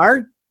 Yeah. But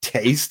our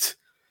taste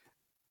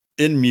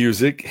in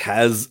music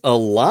has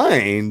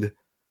aligned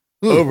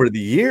over the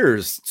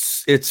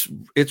years. It's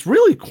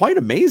really quite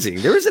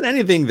amazing. There isn't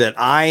anything that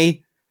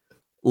I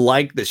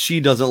like that she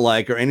doesn't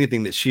like, or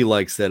anything that she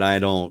likes that I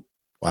don't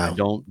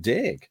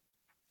dig.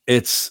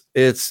 It's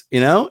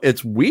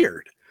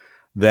weird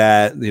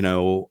that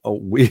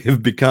we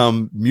have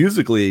become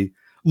musically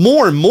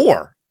more and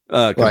more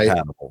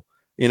compatible.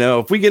 Right.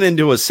 If we get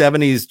into a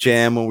 70s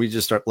jam when we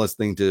just start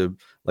listening to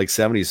like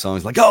 70s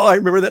songs, like, I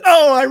remember that,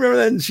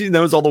 and she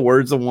knows all the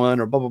words of one,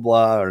 or blah blah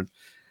blah, or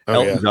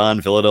Elton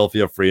John,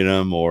 Philadelphia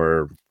Freedom,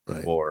 or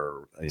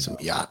some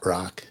yacht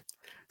rock,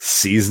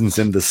 Seasons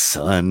in the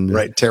Sun,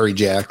 right? Terry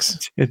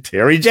Jacks.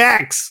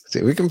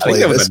 See, we can play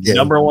this game.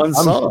 Number one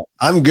song.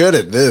 I'm good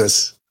at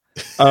this.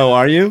 Oh,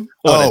 are you?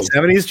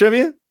 70s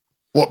trivia?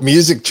 Well,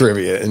 music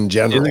trivia in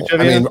general. I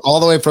mean, all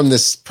the way from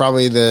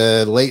probably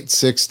the late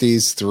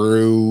 60s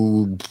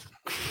through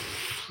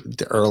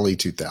the early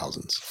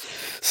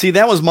 2000s. See,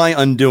 that was my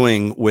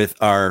undoing with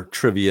our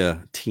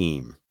trivia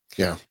team.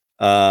 Yeah.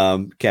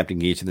 Captain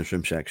Geach and the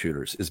Shrimp Shack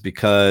Shooters, is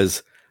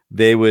because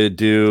they would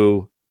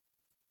do,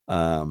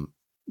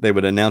 they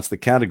would announce the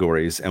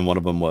categories, and one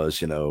of them was,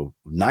 90s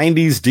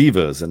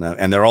divas,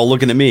 and they're all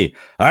looking at me.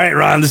 All right,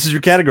 Ron, this is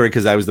your category,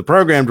 because I was the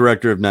program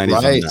director of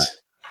 90s. Right.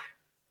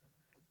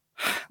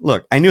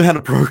 Look, I knew how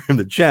to program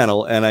the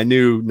channel, and I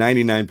knew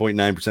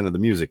 99.9% of the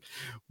music,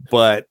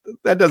 but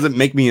that doesn't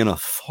make me an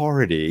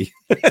authority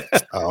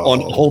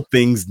on all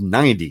things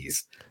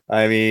 90s.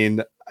 I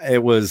mean,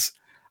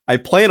 I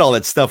played all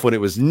that stuff when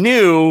it was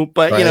new,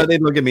 but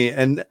they'd look at me,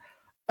 and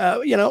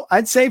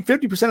I'd say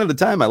 50% of the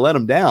time I let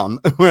them down.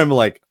 Where I'm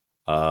like,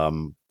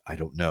 I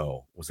don't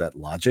know. Was that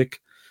Logic?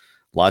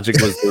 Logic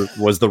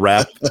was the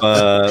rap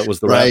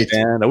rap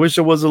band. I wish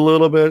it was a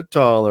little bit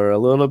taller, a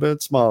little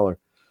bit smaller.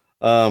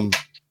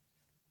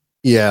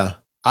 Yeah,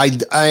 I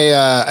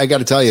got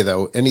to tell you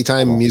though,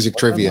 anytime music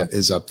trivia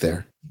is up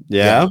there,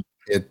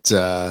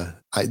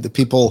 the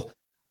people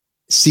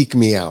seek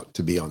me out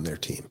to be on their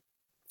team.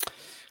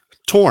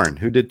 Torn.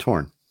 Who did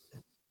Torn?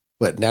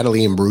 What,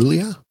 Natalie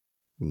Imbruglia?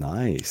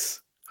 Nice.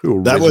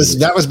 That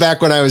was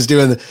back when I was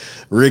doing the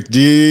Rick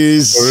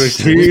D's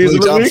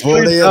Top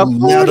 40 of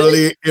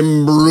Natalie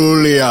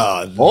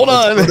Imbruglia. Hold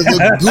on.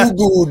 The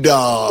Goo Goo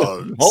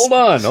Dolls.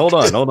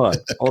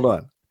 Hold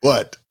on.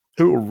 What?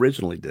 Who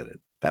originally did it?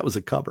 That was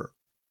a cover.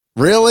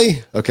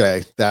 Really?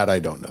 Okay, that I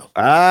don't know.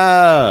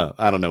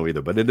 I don't know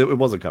either, but it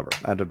was a cover.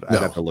 I'd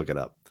have to look it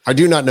up. I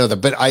do not know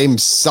that, but I'm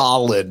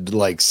solid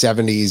like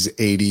 70s,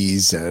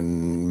 80s,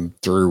 and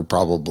through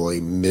probably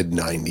mid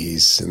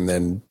 90s. And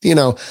then,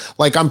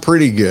 I'm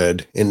pretty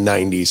good in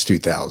 90s,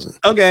 2000.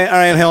 Okay. All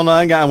right. Hell no.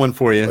 I got one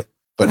for you.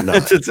 but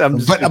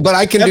not. but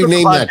I can do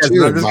name that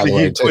too. By the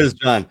way, quiz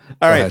John.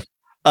 All right.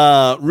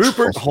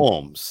 Rupert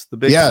Holmes. The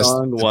big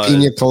song was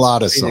Pina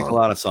Colada song. Pina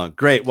Colada song.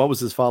 Great. What was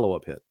his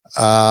follow-up hit?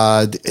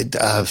 I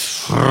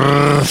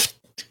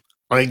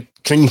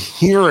can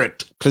hear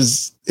it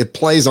because it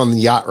plays on the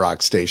Yacht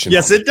Rock station.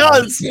 Yes, it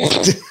does.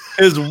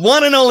 His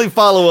one and only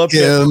follow-up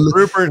hit,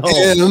 Rupert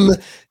Holmes.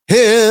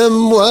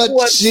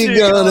 What's she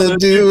gonna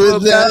do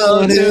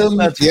without him?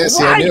 Yes,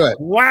 right. I knew it.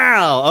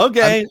 Wow.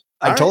 Okay.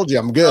 I told you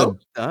I'm good.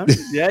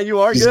 Yeah, you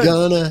are He's good. He's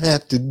gonna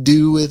have to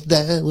do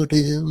without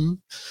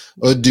him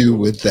or do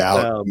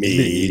without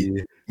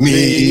me.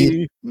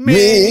 Me.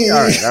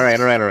 All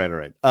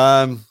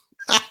right.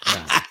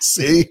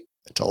 See,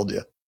 I told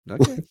you.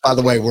 Okay. By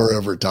the way, we're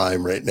over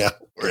time right now.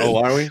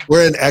 Are we?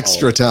 We're in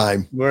extra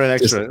time. We're in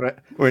extra. Right?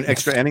 We're in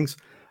extra innings.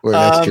 We're in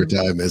extra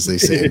time, as they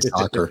say in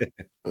soccer.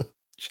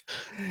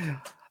 You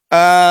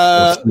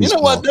know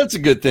what? That's a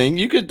good thing.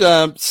 You could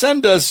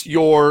send us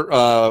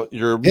your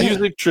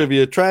music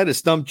trivia. Try to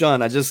Stump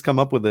John. I just come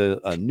up with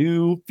a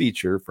new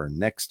feature for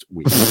next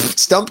week.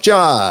 Stump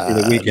John.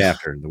 The week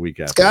after.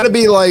 It's got to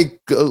be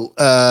like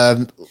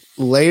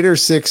later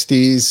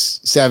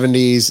 60s,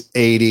 70s,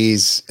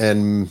 80s,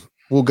 and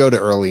we'll go to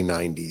early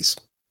 90s.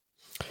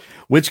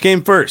 Which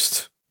came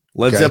first?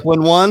 Led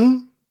Zeppelin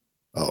 1?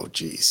 Oh,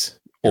 geez.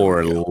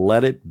 Or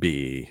Let It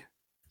Be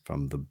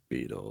from the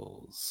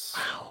Beatles.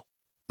 Wow.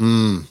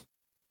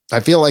 I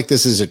feel like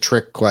this is a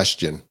trick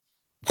question.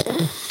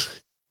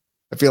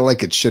 I feel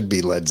like it should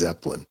be Led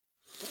Zeppelin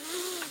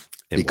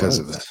because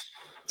of that.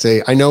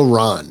 Say, I know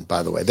Ron,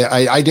 by the way.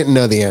 I didn't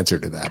know the answer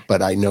to that,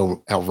 but I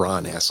know how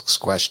Ron asks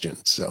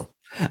questions. So,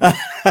 do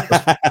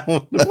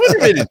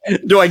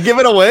I give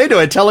it away? Do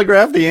I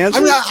telegraph the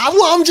answer?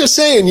 I'm just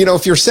saying,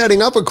 if you're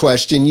setting up a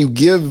question, you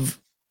give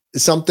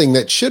something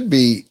that should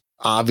be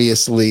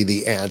obviously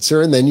the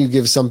answer, and then you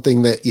give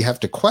something that you have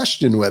to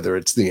question whether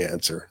it's the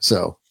answer.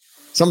 So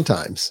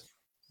sometimes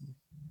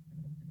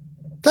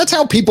that's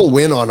how people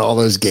win on all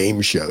those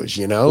game shows,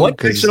 What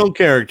fictional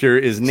character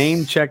is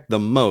name checked the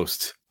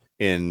most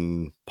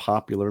in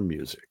popular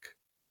music?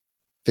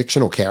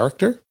 Fictional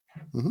character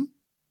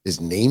is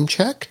name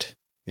checked?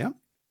 Yeah.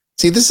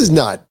 See, this is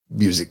not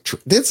music.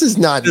 This is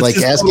not like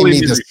asking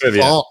me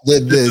the all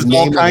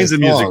kinds of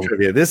music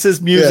trivia. This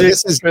is music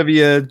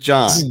trivia,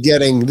 John.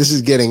 This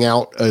is getting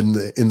out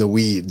in the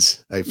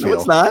weeds. I feel. No,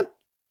 it's not.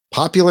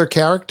 Popular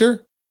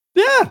character?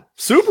 Yeah,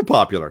 super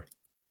popular.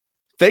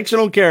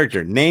 Fictional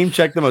character. Name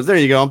check the most. There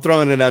you go. I'm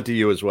throwing it out to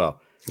you as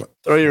well.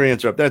 Throw your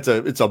answer up.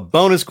 It's a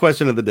bonus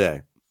question of the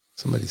day.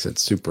 Somebody said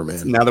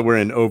Superman. Now that we're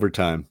in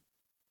overtime.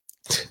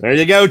 There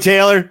you go,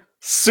 Taylor.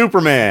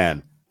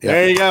 Superman. Yep.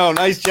 There you go.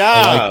 Nice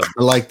job.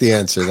 I like the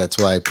answer. That's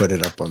why I put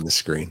it up on the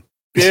screen.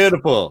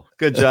 Beautiful.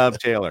 Good job,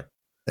 Taylor.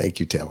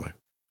 Thank you, Taylor.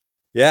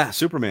 Yeah,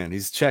 Superman.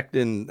 He's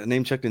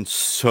name checked in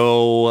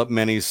so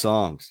many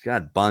songs.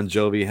 God, Bon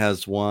Jovi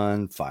has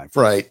one. Five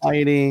for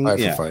Fighting. Five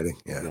for Fighting.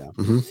 Yeah.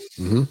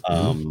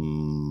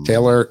 Mm-hmm.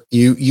 Taylor,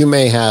 you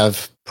may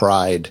have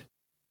pride.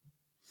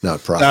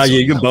 Not pride. Oh,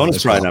 you get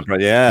bonus pride, not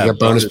pride. Yeah. You got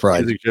bonus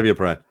pride. Trivia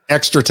pride.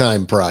 Extra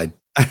time pride.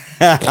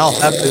 I'll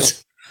have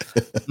this.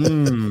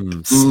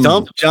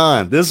 Stump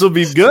John. This will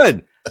be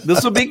good.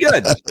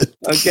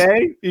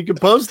 Okay, you can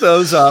post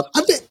those up.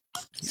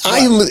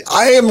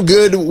 I am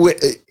good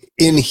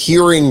in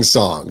hearing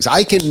songs.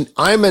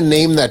 I'm a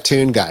name that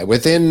tune guy.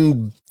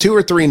 Within 2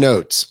 or 3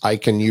 notes, I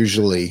can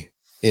usually,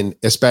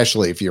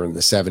 especially if you're in the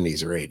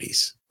 70s or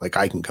 80s, like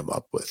I can come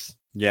up with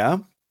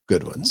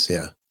good ones.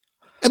 Yeah.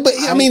 But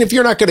I mean, if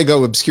you're not going to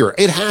go obscure,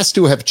 it has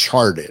to have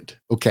charted.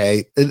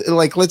 Okay,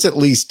 like let's at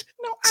least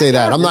say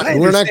that.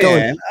 We're not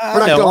going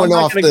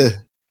off the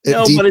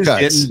deep cuts.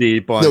 Getting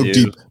deep on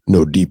you.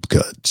 No deep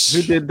cuts.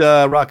 Who did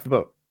Rock the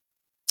Boat?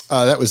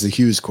 That was the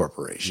Hughes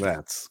Corporation.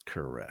 That's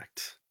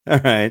correct. All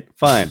right,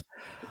 fine.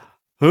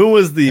 Who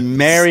was the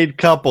married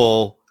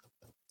couple?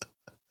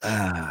 They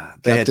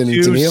had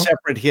 2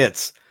 separate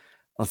hits.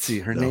 Let's see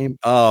her name.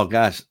 Oh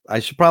gosh, I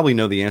should probably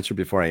know the answer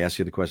before I ask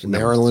you the question.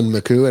 Marilyn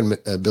McCoo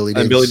and Billy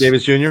Davis. And Billy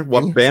Davis Jr.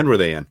 What band were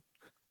they in?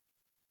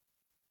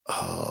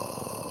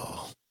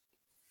 Oh,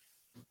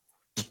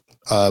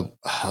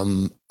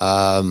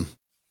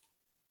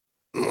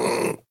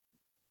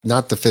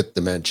 not the Fifth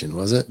Dimension,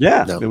 was it?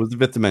 Yeah, no. It was the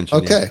Fifth Dimension.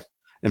 Okay. Yeah.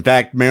 In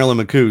fact, Marilyn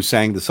McCoo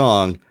sang the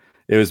song.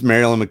 It was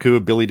Marilyn McCoo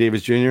and Billy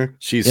Davis Jr.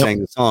 She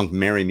sang the song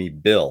 "Marry Me,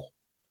 Bill."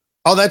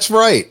 Oh, that's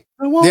right.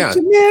 I want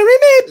to marry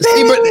me, Bill.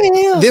 See,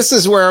 but this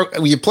is where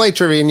you play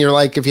trivia, and you're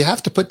like, if you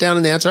have to put down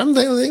an answer, I'm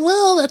thinking,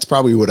 well, that's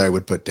probably what I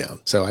would put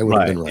down. So I would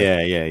have been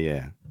right.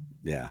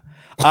 Yeah.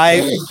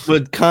 I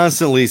would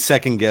constantly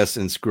second guess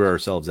and screw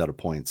ourselves out of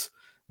points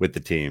with the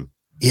team.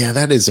 Yeah,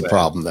 that is a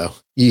problem, though.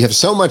 You have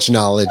so much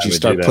knowledge, you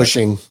start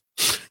pushing.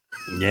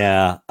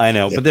 Yeah, I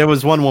know. But there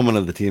was one woman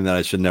of the team that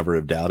I should never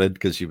have doubted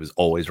because she was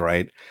always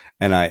right.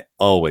 And I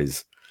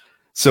always.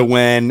 So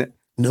when.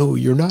 No,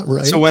 you're not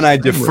right. So when I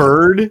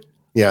deferred. Right.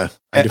 Yeah.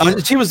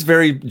 She was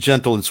very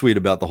gentle and sweet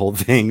about the whole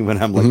thing. When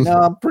I'm like, no,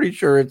 I'm pretty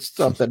sure it's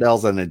something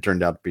else. And it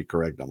turned out to be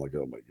correct. I'm like,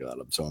 oh my God,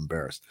 I'm so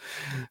embarrassed.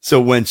 So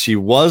when she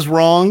was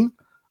wrong,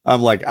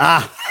 I'm like,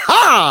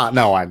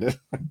 no, I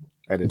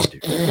didn't do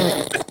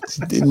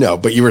that. No,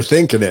 but you were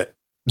thinking it.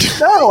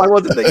 No, I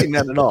wasn't thinking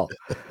that at all.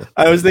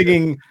 I was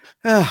thinking,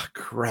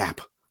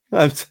 crap.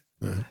 Oh,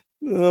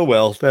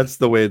 well, that's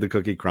the way the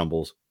cookie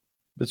crumbles.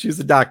 But she's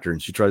a doctor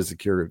and she tries to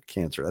cure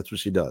cancer. That's what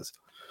she does.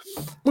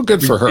 Well,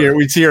 good for her.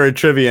 We see her at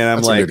trivia and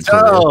I'm like,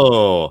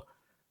 oh,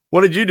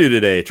 what did you do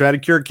today? Try to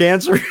cure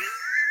cancer?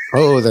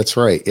 Oh, that's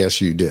right.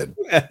 Yes, you did.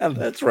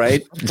 That's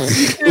right.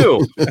 You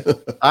do.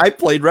 I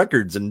played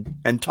records and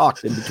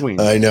talked in between.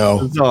 I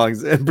know.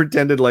 Songs and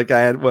pretended like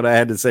I had what I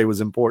had to say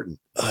was important.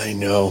 I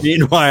know.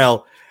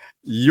 Meanwhile,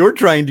 you're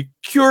trying to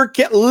cure,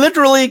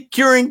 literally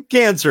curing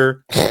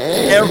cancer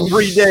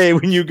every day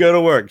when you go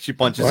to work. She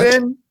punches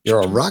in.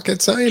 You're a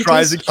rocket scientist?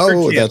 Tries to cure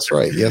cancer. That's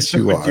right. Yes,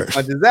 you are. She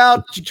punches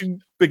out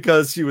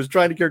because she was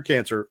trying to cure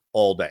cancer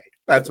all day.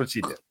 That's what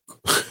she did.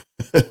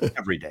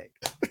 Every day.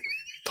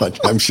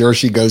 I'm sure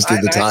she goes to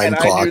the time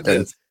clock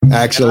and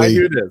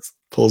actually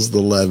pulls the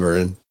lever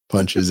and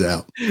punches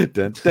out.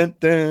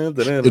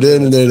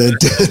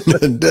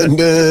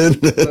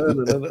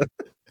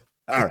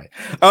 All right.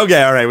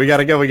 Okay. All right. We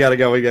gotta go. I'm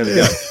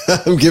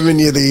giving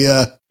you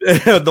the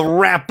the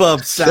wrap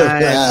up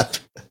sign. All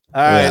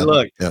right.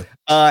 Look. Yeah.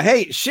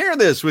 Hey, share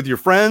this with your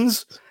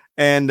friends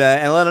and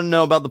let them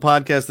know about the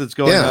podcast that's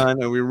going on.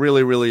 And we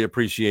really, really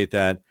appreciate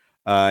that.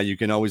 You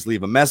can always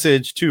leave a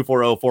message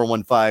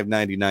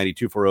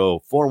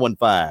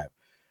 240-415-9090,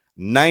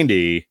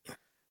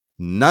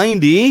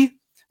 240-415-9090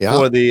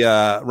 for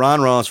the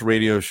Ron Ross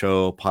Radio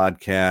Show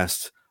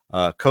podcast,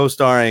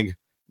 co-starring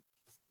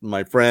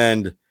my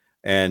friend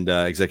and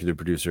executive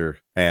producer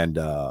and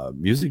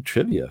music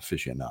trivia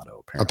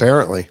aficionado,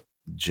 apparently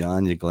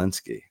John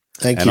Yaglinski.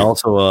 Thank you. And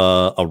also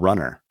a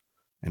runner,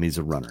 and he's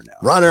a runner now.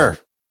 Runner.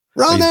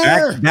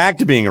 Back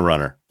to being a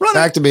runner.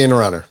 Back to being a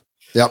runner.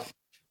 Yep.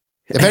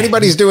 If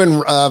anybody's doing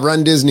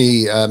Run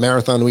Disney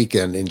marathon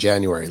weekend in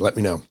January, let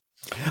me know.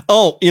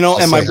 Oh,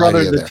 and my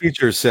brother, the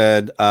teacher,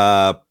 said,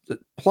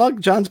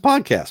 plug John's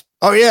podcast.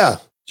 Oh, yeah.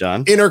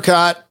 John.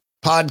 Intercot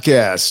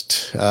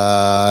podcast.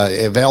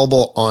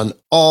 Available on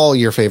all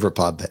your favorite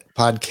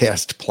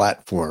podcast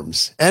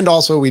platforms. And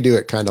also we do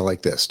it kind of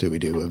like this. We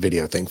do a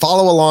video thing.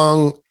 Follow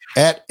along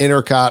at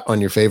Intercot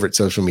on your favorite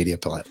social media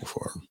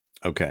platform.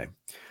 Okay.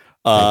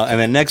 And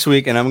then next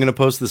week, and I'm going to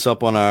post this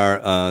up on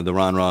our the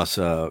Ron Ross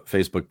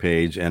Facebook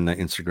page and the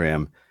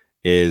Instagram,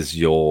 is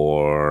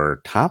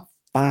your top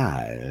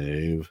 5.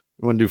 You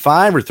want to do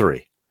 5 or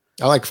 3?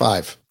 I like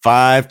 5.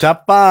 5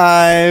 top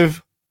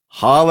 5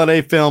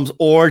 holiday films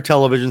or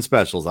television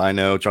specials. I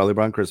know Charlie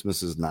Brown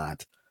Christmas is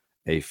not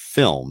a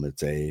film;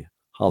 it's a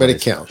holiday. But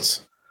it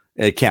counts.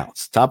 It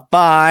counts. Top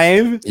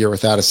 5. You're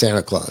Without a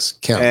Santa Claus.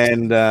 Count.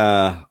 And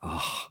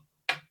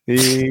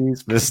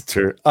he's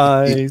Mr.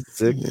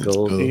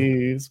 Icicle.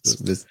 He's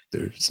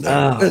Mr.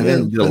 Snow. And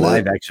then did a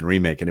live action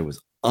remake, and it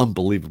was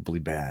unbelievably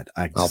bad.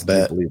 I just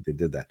can't believe they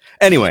did that.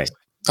 Anyway,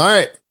 all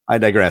right. I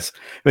digress,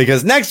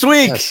 because next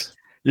week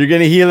you're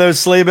going to hear those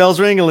sleigh bells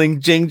ringling,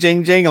 jing,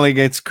 jing, jingling.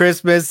 It's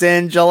Christmas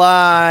in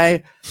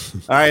July.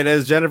 All right.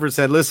 As Jennifer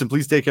said, listen,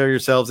 please take care of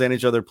yourselves and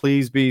each other.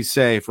 Please be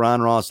safe.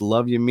 Ron Ross,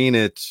 love you, mean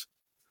it.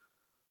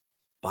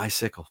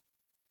 Bicycle.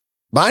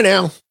 Bye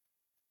now.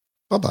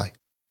 Bye-bye.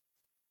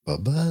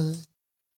 Bye-bye.